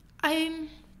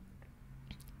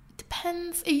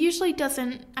 depends. It usually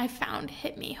doesn't, I found,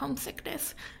 hit me,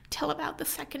 homesickness, till about the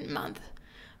second month.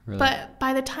 Really? But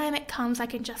by the time it comes, I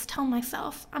can just tell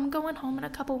myself, I'm going home in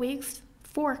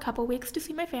for a couple weeks to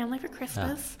see my family for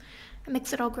Christmas. It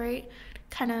makes it all great.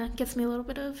 Kind of gives me a little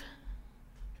bit of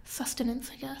sustenance,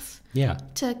 I guess. Yeah.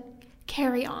 To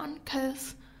carry on,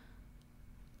 because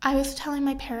I was telling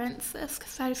my parents this,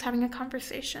 because I was having a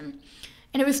conversation,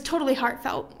 and it was totally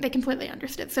heartfelt. They completely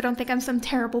understood, so don't think I'm some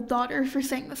terrible daughter for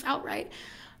saying this outright.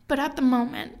 But at the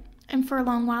moment, and for a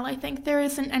long while, I think there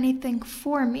isn't anything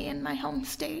for me in my home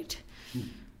state.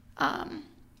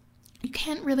 You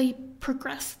can't really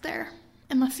progress there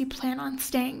unless you plan on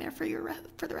staying there for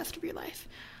the rest of your life.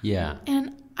 Yeah.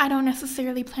 And I don't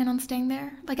necessarily plan on staying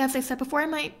there. Like, as I said before, I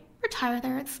might retire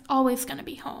there. It's always going to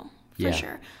be home, for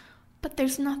sure. But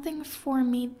there's nothing for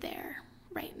me there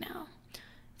right now.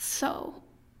 So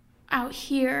out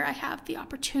here, I have the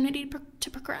opportunity to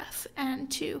progress and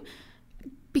to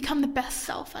become the best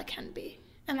self I can be.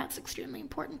 And that's extremely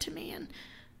important to me. And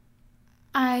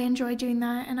I enjoy doing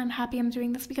that, and I'm happy I'm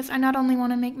doing this because I not only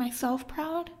want to make myself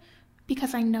proud,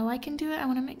 because I know I can do it, I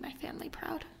want to make my family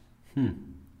proud.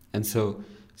 And so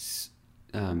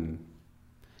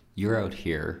you're out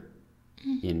here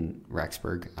in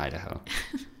Rexburg, Idaho,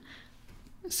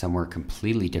 somewhere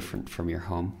completely different from your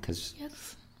home, because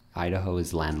Idaho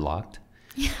is landlocked.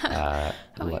 Yeah.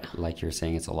 Like you're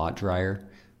saying, it's a lot drier,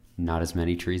 not as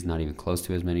many trees, not even close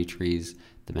to as many trees.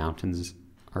 The mountains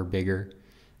are bigger.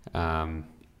 And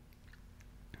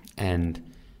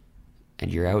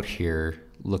you're out here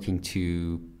looking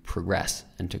to progress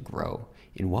and to grow.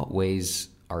 In what ways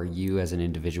are you as an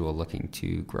individual looking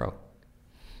to grow?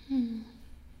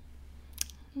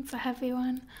 It's a heavy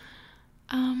one.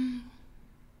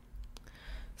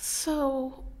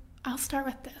 So I'll start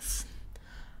with this.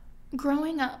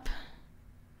 Growing up,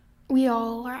 we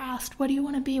all are asked, what do you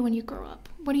want to be when you grow up?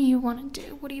 What do you want to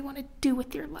do? What do you want to do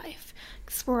with your life?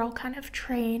 Because we're all kind of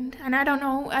trained. And I don't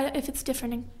know if it's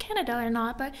different in Canada or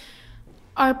not, but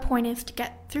our point is to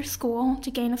get through school,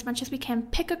 to gain as much as we can,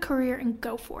 pick a career and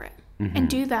go for it. And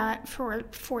do that for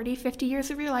 40, 50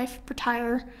 years of your life,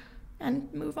 retire,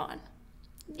 and move on,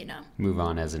 Move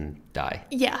on as in die.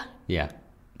 Yeah. Yeah.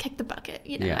 Kick the bucket,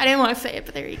 Yeah. I didn't want to say it,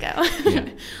 but there you go.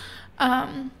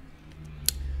 Yeah.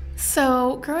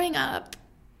 So growing up,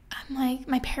 I'm like,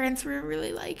 my parents were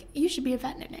really like, you should be a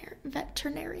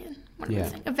veterinarian. What am I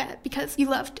saying? A vet, because you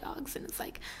love dogs. And it's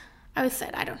like, I always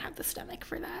said, I don't have the stomach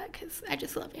for that because I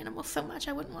just love animals so much.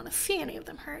 I wouldn't want to see any of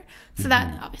them hurt. So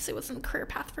that obviously wasn't a career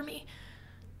path for me.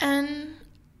 And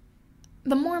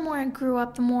the more and more I grew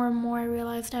up, the more and more I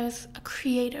realized I was a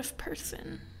creative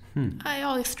person. I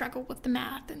always struggled with the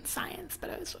math and science, but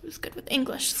I was always good with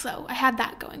English. So I had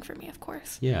that going for me, of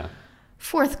course. Yeah.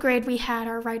 4th grade, we had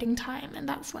our writing time, and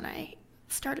that's when I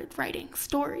started writing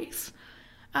stories.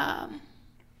 And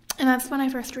that's when I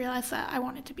first realized that I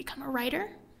wanted to become a writer.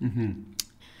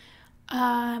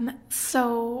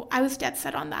 So I was dead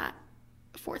set on that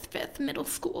 4th, 5th, middle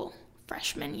school,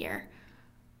 freshman year.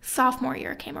 Sophomore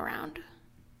year came around.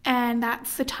 And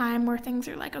that's the time where things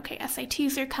are like, okay,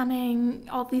 SATs are coming,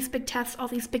 all these big tests, all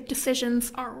these big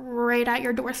decisions are right at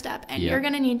your doorstep, and you're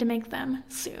going to need to make them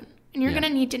soon. And you're going to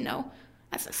need to know,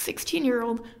 as a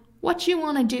 16-year-old, what you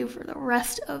want to do for the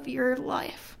rest of your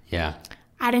life. Yeah.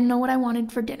 I didn't know what I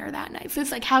wanted for dinner that night. So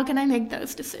it's like, how can I make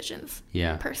those decisions,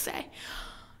 per se?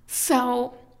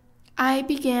 So I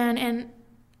began, and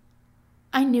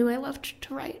I knew I loved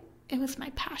to write. It was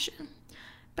my passion.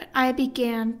 But I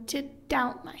began to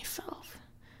doubt myself.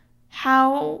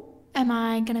 How am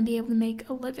I going to be able to make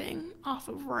a living off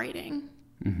of writing?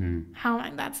 How am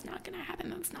I? That's not going to happen.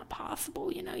 That's not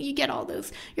possible. You get all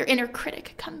those, your inner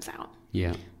critic comes out.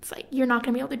 Yeah. It's like, you're not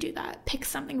going to be able to do that. Pick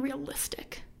something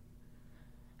realistic.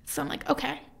 So I'm like,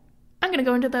 okay, I'm going to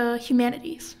go into the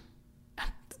humanities.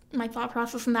 My thought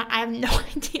process in that, I have no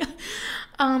idea.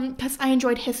 Because I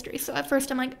enjoyed history. So at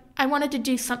first I'm like, I wanted to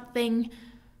do something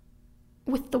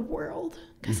with the world.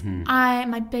 Because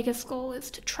my biggest goal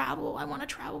is to travel. I want to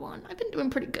travel, and I've been doing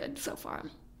pretty good so far.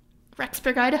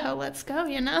 Rexburg, Idaho, let's go,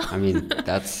 I mean,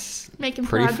 that's making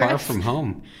pretty progress. far from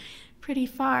home. Pretty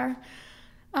far.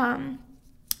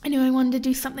 I knew I wanted to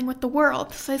do something with the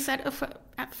world. So I said,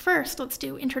 at first, let's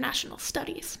do international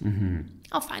studies.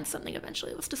 I'll find something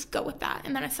eventually. Let's just go with that.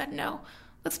 And then I said, no,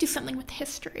 let's do something with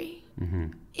history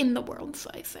in the world. So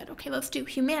I said, okay, let's do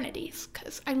humanities,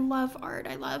 because I love art.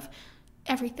 I love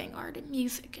everything, art and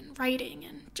music and writing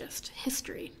and just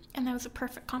history. And that was a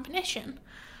perfect combination.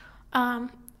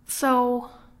 So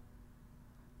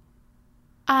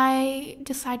I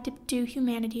decided to do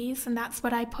humanities, and that's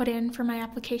what I put in for my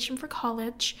application for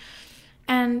college.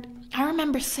 And I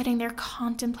remember sitting there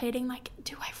contemplating, like,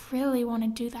 do I really want to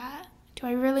do that? Do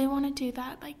I really want to do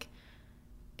that? Like,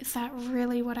 is that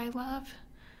really what I love?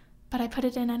 But I put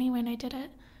it in anyway, and I did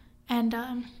it. And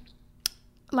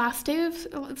last day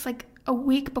it's like a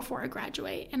week before I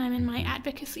graduate, and I'm in my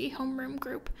advocacy homeroom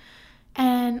group.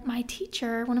 And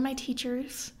one of my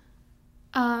teachers,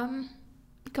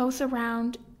 goes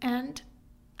around and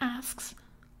asks,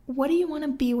 what do you want to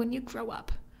be when you grow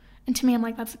up? And to me, I'm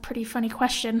like, that's a pretty funny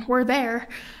question. We're there.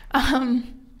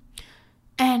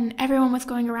 And everyone was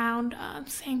going around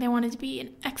saying they wanted to be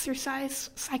an exercise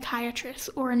psychiatrist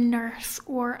or a nurse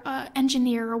or an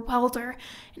engineer or welder.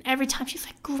 And every time she's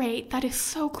like, great, that is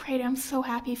so great. I'm so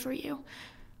happy for you.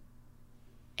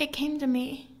 It came to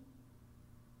me.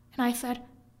 And I said,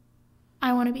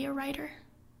 I want to be a writer.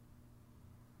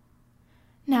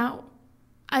 Now,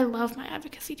 I love my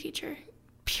advocacy teacher,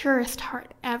 purest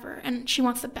heart ever, and she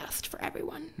wants the best for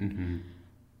everyone.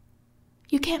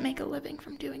 You can't make a living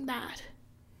from doing that.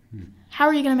 How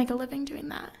are you going to make a living doing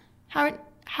that?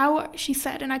 How, she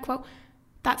said, and I quote,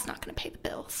 that's not going to pay the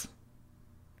bills.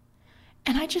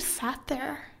 And I just sat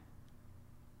there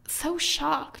so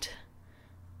shocked.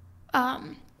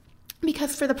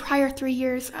 Because for the prior 3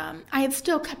 years, I had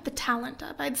still kept the talent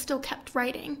up. I had still kept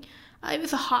writing. It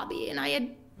was a hobby, and I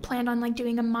had planned on like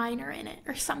doing a minor in it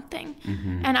or something.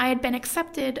 And I had been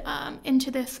accepted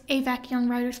into this AVAC Young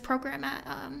Writers program at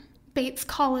Bates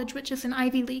College, which is an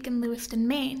Ivy League in Lewiston,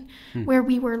 Maine, where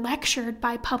we were lectured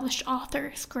by published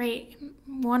authors, great,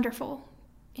 wonderful,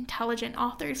 intelligent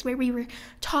authors, where we were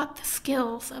taught the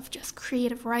skills of just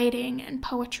creative writing and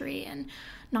poetry and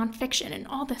nonfiction and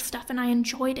all this stuff, and I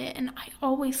enjoyed it, and I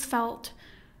always felt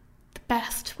the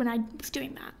best when I was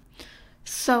doing that.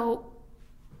 So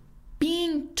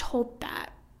being told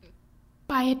that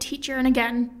by a teacher, and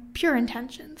again, pure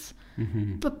intentions,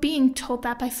 but being told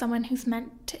that by someone who's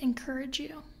meant to encourage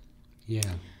you,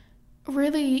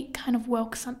 really kind of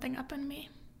woke something up in me,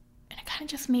 and it kind of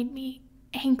just made me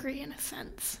angry in a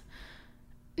sense.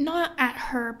 not at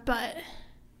her, but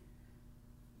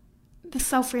the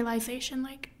self-realization,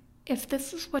 like, if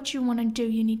this is what you want to do,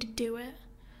 you need to do it.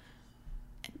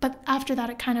 But after that,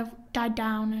 it kind of died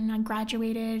down, and I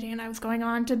graduated, and I was going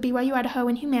on to BYU Idaho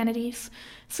in humanities.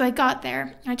 So I got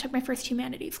there, and I took my first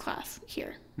humanities class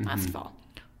here last fall.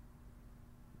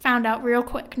 Found out real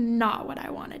quick, not what I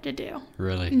wanted to do.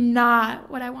 Really? Not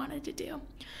what I wanted to do.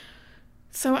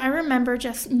 So I remember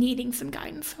just needing some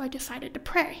guidance, so I decided to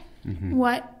pray.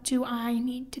 What do I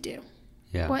need to do?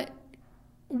 Yeah.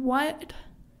 What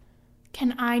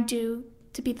can I do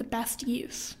to be the best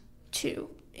use to,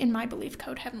 in my belief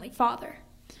code, Heavenly Father?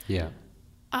 Yeah.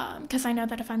 Because I know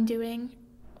that if I'm doing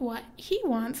what He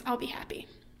wants, I'll be happy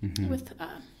with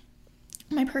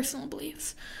my personal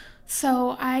beliefs.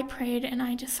 So I prayed, and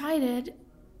I decided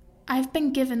I've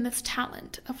been given this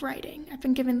talent of writing. I've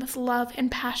been given this love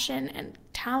and passion and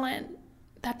talent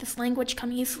that this language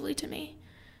come easily to me.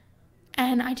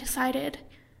 And I decided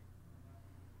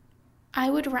I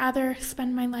would rather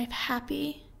spend my life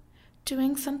happy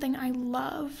doing something I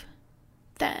love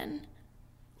than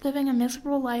living a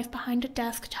miserable life behind a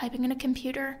desk typing in a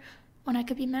computer when I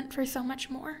could be meant for so much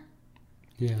more.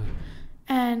 Yeah.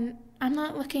 And I'm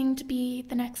not looking to be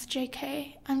the next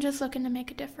JK. I'm just looking to make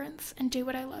a difference and do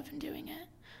what I love in doing it.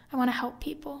 I want to help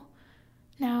people.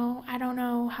 Now, I don't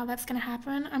know how that's going to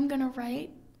happen. I'm going to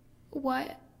write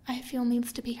what I feel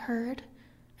needs to be heard,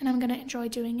 and I'm going to enjoy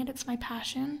doing it. It's my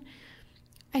passion.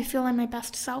 I feel I'm my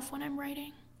best self when I'm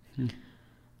writing.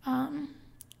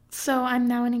 So I'm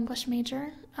now an English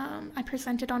major. I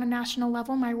presented on a national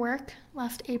level my work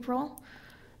last April.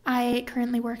 I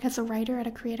currently work as a writer at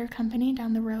a creator company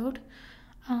down the road.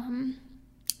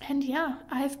 And yeah,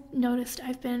 I've noticed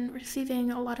I've been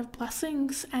receiving a lot of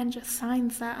blessings and just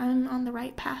signs that I'm on the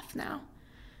right path now.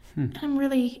 And I'm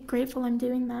really grateful I'm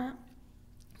doing that.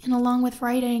 And along with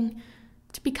writing,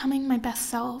 to becoming my best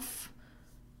self,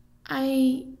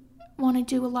 I want to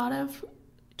do a lot of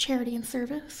charity and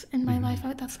service in my life.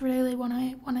 That's really what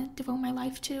I want to devote my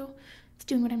life to. It's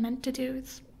doing what I'm meant to do.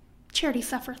 It's charity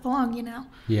suffereth long, you know.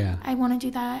 Yeah. I want to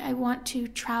do that. I want to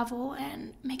travel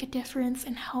and make a difference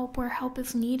and help where help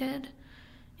is needed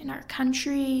in our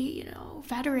country. You know,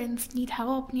 veterans need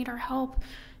help, need our help.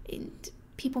 And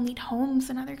people need homes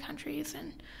in other countries.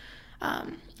 And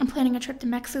I'm planning a trip to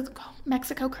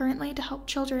Mexico currently to help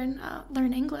children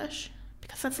learn English,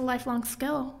 because that's a lifelong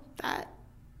skill that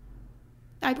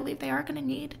I believe they are going to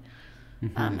need,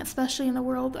 especially in the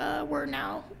world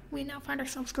we now find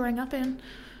ourselves growing up in.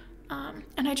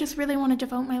 And I just really want to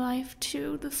devote my life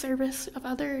to the service of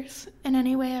others in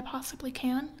any way I possibly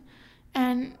can,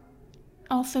 and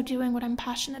also doing what I'm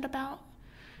passionate about.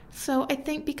 So I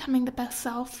think becoming the best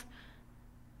self,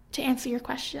 to answer your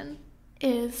question,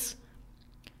 is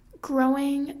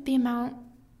growing the amount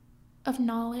of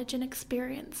knowledge and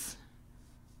experience.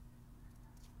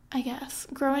 I guess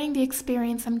growing the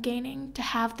experience I'm gaining to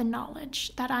have the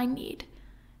knowledge that I need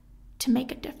to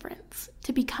make a difference,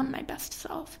 to become my best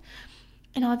self.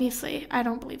 And obviously, I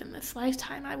don't believe in this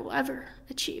lifetime I will ever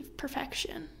achieve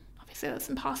perfection. Obviously, that's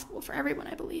impossible for everyone,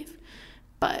 I believe.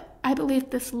 But I believe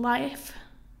this life,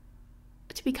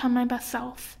 to become my best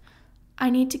self, I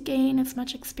need to gain as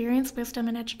much experience, wisdom,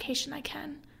 and education I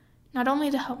can, not only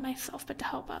to help myself, but to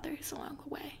help others along the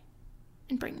way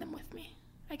and bring them with me,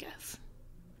 I guess.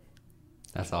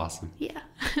 That's awesome. Yeah.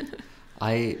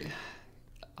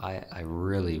 I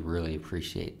really, really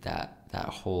appreciate that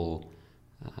whole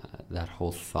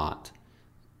thought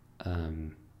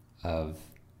of,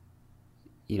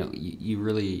 you know, you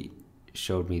really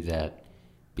showed me that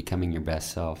becoming your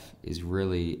best self is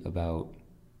really about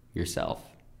yourself.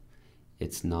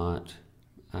 It's not,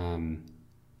 and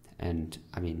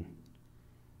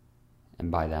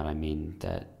by that I mean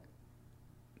that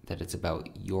it's about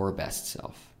your best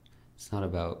self. It's not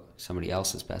about somebody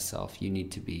else's best self. You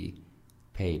need to be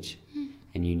Paige,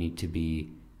 and you need to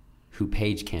be who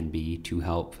Paige can be to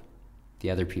help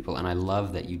the other people. And I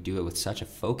love that you do it with such a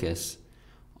focus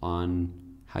on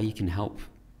how you can help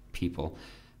people.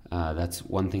 That's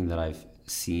one thing that I've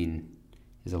seen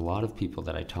is a lot of people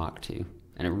that I talk to,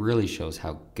 and it really shows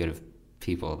how good of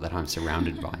people that I'm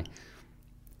surrounded by.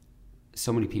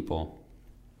 So many people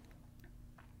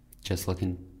just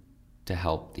looking to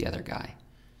help the other guy,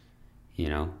 you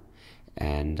know?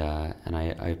 And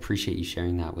I appreciate you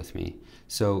sharing that with me.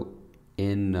 So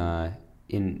in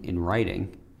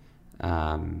writing,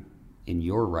 in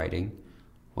your writing,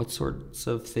 what sorts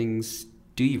of things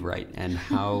do you write, and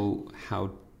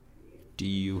how do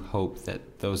you hope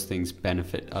that those things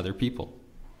benefit other people?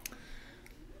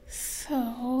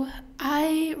 So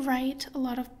I write a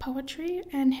lot of poetry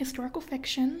and historical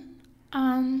fiction.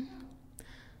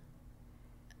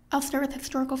 I'll start with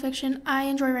historical fiction. I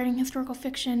enjoy writing historical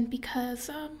fiction because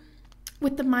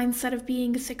with the mindset of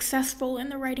being successful in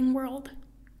the writing world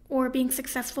or being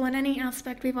successful in any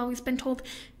aspect, we've always been told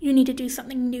you need to do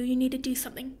something new, you need to do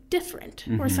something different,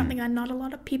 or something that not a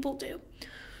lot of people do.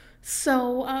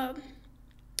 So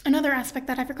another aspect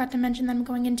that I forgot to mention that I'm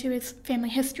going into is family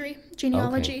history,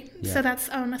 genealogy. Okay. Yeah. So that's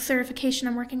a certification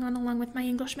I'm working on along with my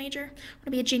English major. I'm going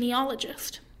to be a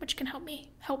genealogist, which can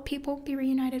help people be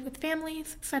reunited with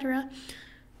families, etc.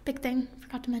 Big thing,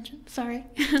 forgot to mention. Sorry.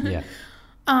 Yeah.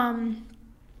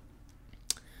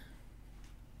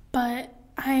 But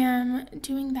I am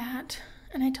doing that,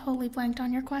 and I totally blanked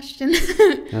on your question.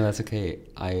 No, that's okay.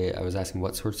 I was asking,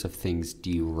 what sorts of things do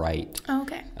you write?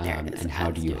 Okay, there it is. And how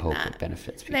do you hope it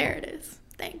benefits people? There it is.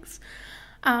 Thanks.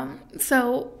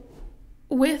 So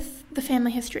with the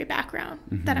family history background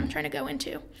that I'm trying to go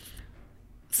into,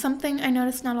 something I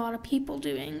noticed not a lot of people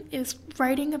doing is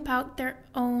writing about their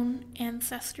own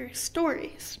ancestor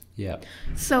stories. Yeah.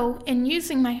 So in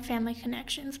using my family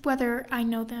connections, whether I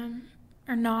know them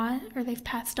or not, or they've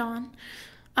passed on,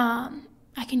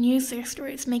 I can use their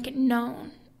stories, make it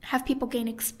known, have people gain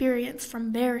experience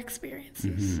from their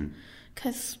experiences.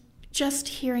 Because just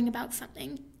hearing about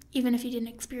something, even if you didn't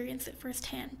experience it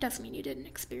firsthand, doesn't mean you didn't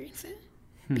experience it.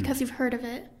 Because you've heard of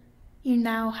it, you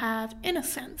now have, in a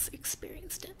sense,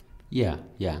 experienced it. Yeah.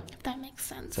 If that makes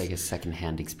sense. It's like a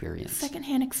secondhand experience.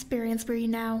 Secondhand experience where you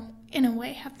now, in a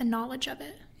way, have the knowledge of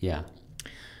it. Yeah.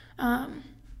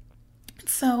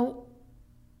 So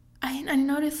I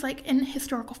notice, like, in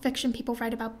historical fiction, people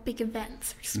write about big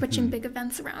events, or switching big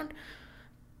events around.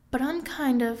 But I'm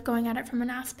kind of going at it from an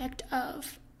aspect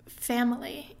of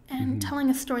family and telling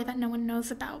a story that no one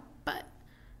knows about, but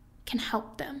can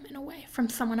help them in a way from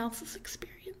someone else's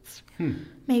experience.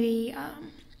 Maybe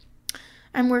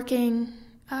I'm working,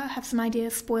 have some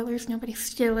ideas, spoilers, nobody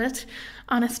steal it,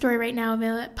 on a story right now of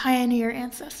a pioneer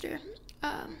ancestor.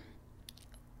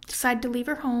 Decided to leave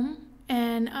her home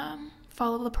and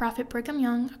follow the prophet Brigham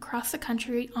Young across the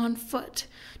country on foot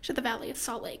to the Valley of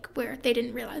Salt Lake, where they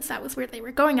didn't realize that was where they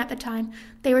were going at the time.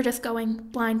 They were just going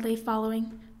blindly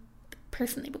following the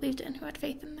person they believed in, who had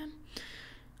faith in them.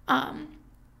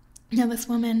 Now, this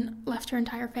woman left her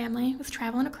entire family, was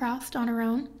traveling across on her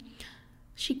own.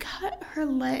 She cut her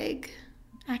leg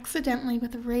accidentally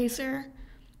with a razor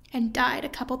and died a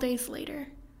couple days later,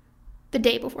 the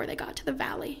day before they got to the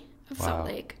Valley of Salt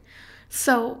Lake.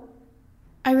 So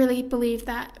I really believe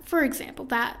that, for example,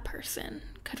 that person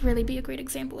could really be a great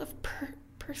example of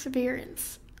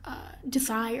perseverance,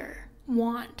 desire,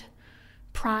 want,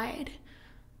 pride.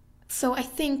 So I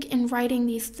think in writing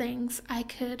these things, I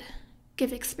could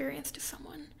give experience to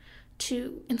someone,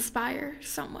 to inspire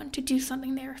someone to do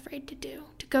something they're afraid to do,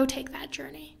 to go take that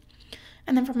journey.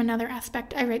 And then from another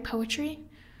aspect, I write poetry.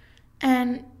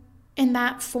 And in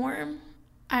that form,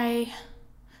 I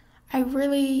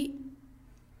really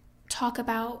talk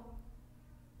about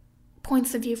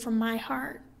points of view from my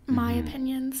heart, my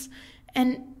opinions,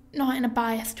 and not in a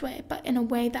biased way, but in a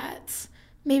way that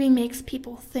maybe makes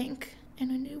people think in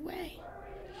a new way.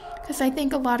 Because I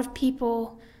think a lot of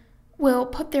people will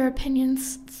put their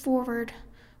opinions forward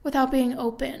without being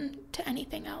open to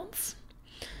anything else.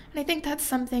 And I think that's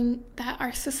something that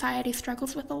our society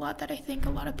struggles with a lot, that I think a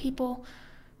lot of people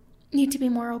need to be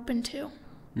more open to.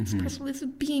 Is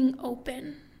being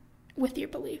open with your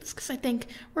beliefs. Because I think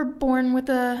we're born with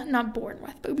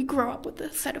but we grow up with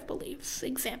a set of beliefs,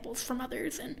 examples from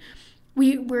others, and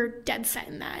we're dead set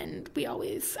in that, and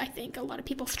I think a lot of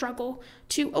people struggle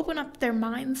to open up their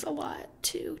minds a lot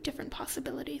to different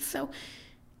possibilities. So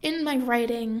in my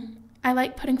writing, I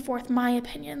like putting forth my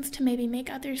opinions to maybe make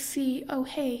others see, oh,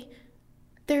 hey,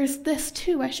 there's this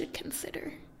too I should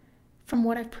consider from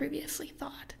what I've previously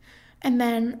thought. And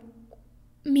then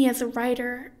me as a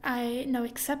writer, no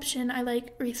exception, I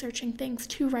like researching things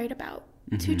to write about,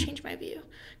 to change my view.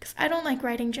 Because I don't like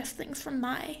writing just things from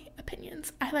my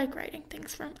opinions. I like writing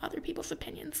things from other people's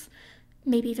opinions,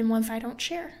 maybe even ones I don't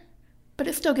share. But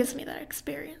it still gives me that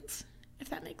experience, if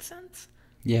that makes sense.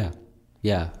 Yeah.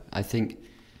 I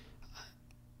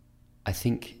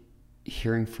think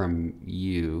hearing from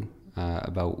you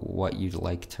about what you'd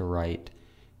like to write,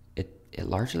 it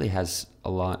largely has a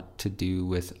lot to do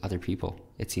with other people,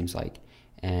 it seems like,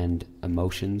 and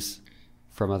emotions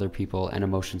from other people and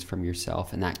emotions from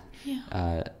yourself, and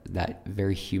that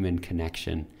very human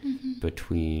connection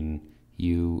between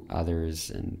you,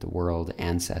 others, and the world,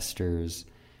 ancestors,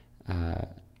 and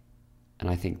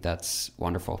I think that's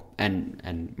wonderful.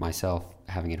 And myself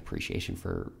having an appreciation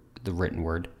for the written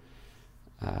word,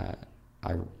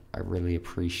 I really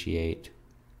appreciate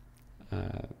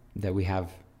that we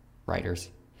have writers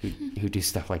who do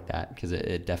stuff like that, because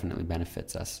it definitely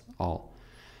benefits us all.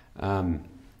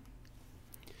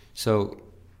 So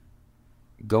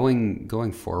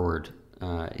going forward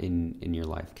in your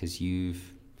life, because you're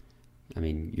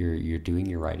doing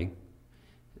your writing,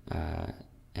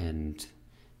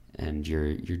 and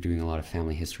you're doing a lot of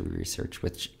family history research,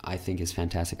 which I think is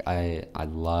fantastic. I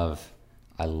love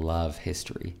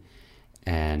history,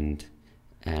 and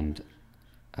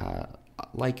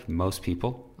like most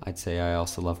people, I'd say I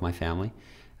also love my family,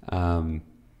 and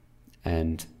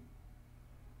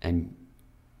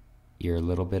you're a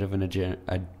little bit of an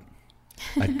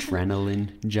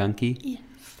adrenaline junkie. Yes.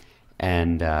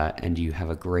 And you have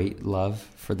a great love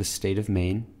for the state of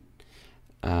Maine.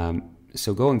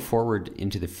 So going forward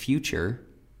into the future,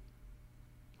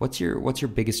 what's your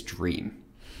biggest dream?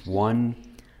 One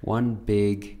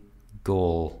big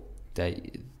goal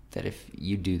that if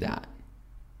you do that.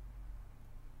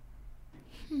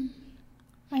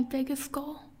 My biggest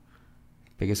goal.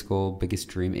 Biggest goal, biggest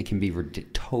dream. It can be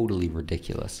totally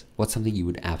ridiculous. What's something you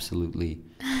would absolutely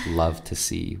love to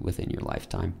see within your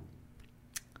lifetime?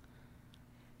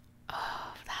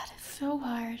 Oh, that is so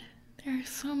hard. There are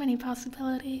so many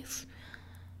possibilities.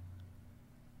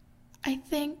 I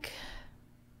think,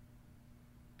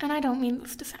 and I don't mean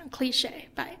this to sound cliche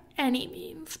by any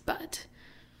means, but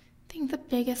I think the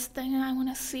biggest thing I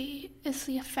want to see is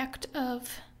the effect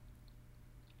of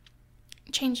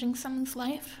changing someone's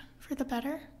life for the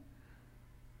better.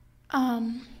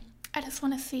 I just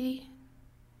want to see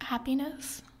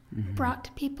happiness brought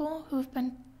to people who have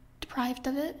been deprived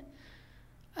of it.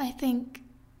 I think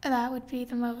that would be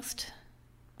the most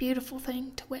beautiful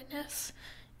thing to witness,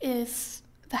 is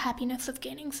the happiness of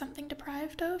gaining something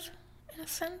deprived of, in a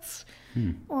sense,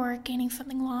 or gaining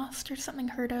something lost or something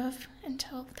heard of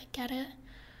until they get it.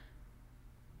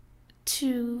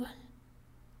 To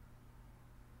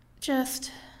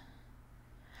just,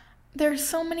 there's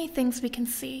so many things we can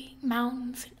see,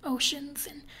 mountains and oceans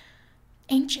and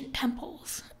ancient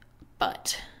temples,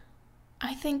 but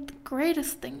I think the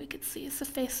greatest thing we could see is the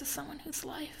face of someone whose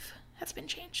life has been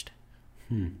changed.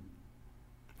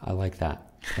 I like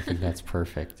that. I think that's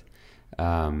perfect.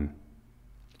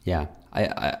 Yeah,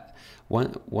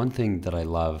 one thing that I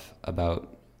love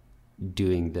about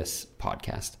doing this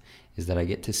podcast is that I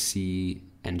get to see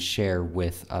and share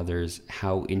with others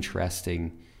how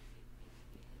interesting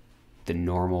the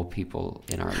normal people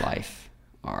in our life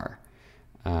are.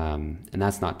 And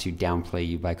that's not to downplay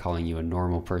you by calling you a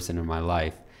normal person in my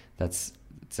life. It's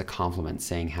a compliment,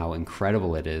 saying how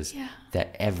incredible it is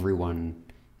that everyone,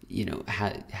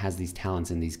 has these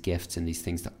talents and these gifts and these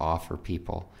things to offer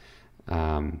people.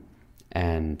 And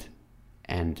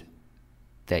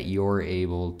that you're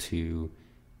able to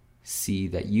see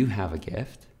that you have a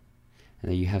gift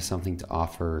and that you have something to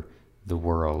offer the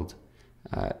world.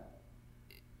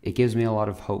 It gives me a lot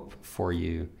of hope for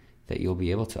you that you'll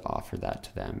be able to offer that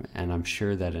to them. And I'm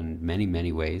sure that in many,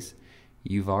 many ways,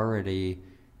 you've already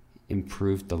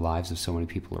improved the lives of so many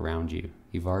people around you.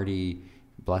 You've already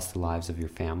blessed the lives of your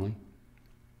family.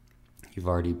 You've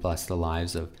already blessed the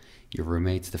lives of your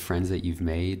roommates, the friends that you've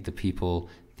made, the people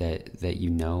that you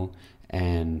know.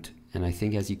 And I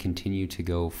think as you continue to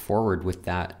go forward with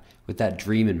that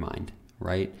dream in mind,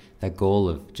 right? That goal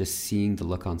of just seeing the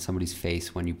look on somebody's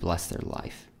face when you bless their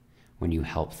life, when you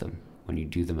help them, when you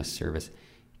do them a service,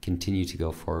 continue to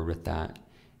go forward with that,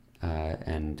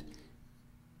 and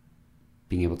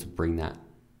being able to bring that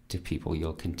to people.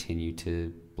 You'll continue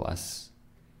to bless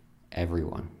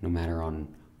everyone, no matter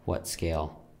on what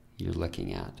scale you're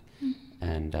looking at.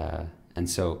 And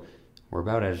so we're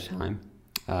about out of time.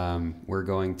 We're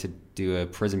going to do a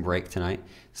prison break tonight,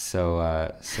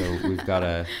 so we've got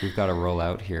to roll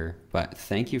out here. But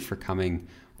thank you for coming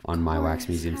on My Wax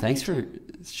Museum. Thanks for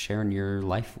sharing your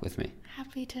life with me.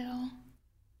 Happy to.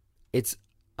 It's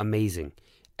amazing.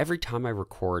 Every time I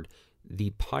record,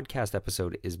 the podcast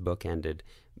episode is bookended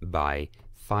by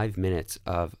 5 minutes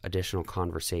of additional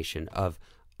conversation, of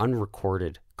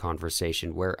unrecorded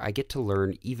conversation, where I get to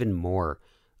learn even more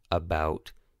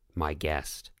about my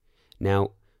guest.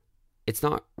 Now, it's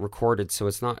not recorded, so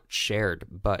it's not shared,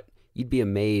 but you'd be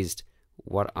amazed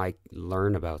what I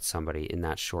learn about somebody in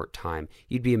that short time.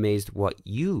 You'd be amazed what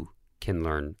you can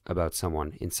learn about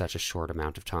someone in such a short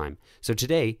amount of time. So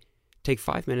today, take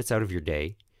 5 minutes out of your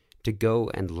day to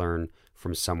go and learn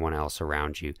from someone else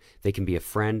around you. They can be a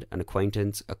friend, an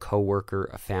acquaintance, a coworker,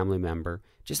 a family member.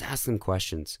 Just ask them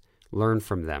questions, learn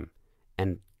from them,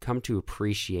 and come to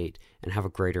appreciate and have a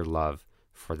greater love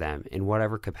for them in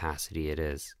whatever capacity it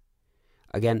is.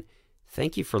 Again,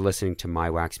 thank you for listening to My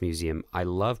Wax Museum. I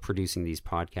love producing these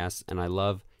podcasts, and I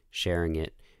love sharing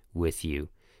it with you.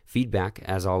 Feedback,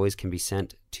 as always, can be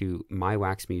sent to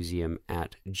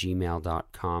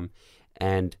mywaxmuseum@gmail.com.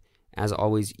 And as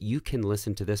always, you can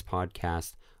listen to this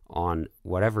podcast on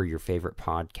whatever your favorite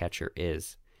podcatcher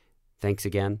is. Thanks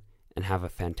again, and have a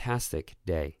fantastic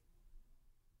day.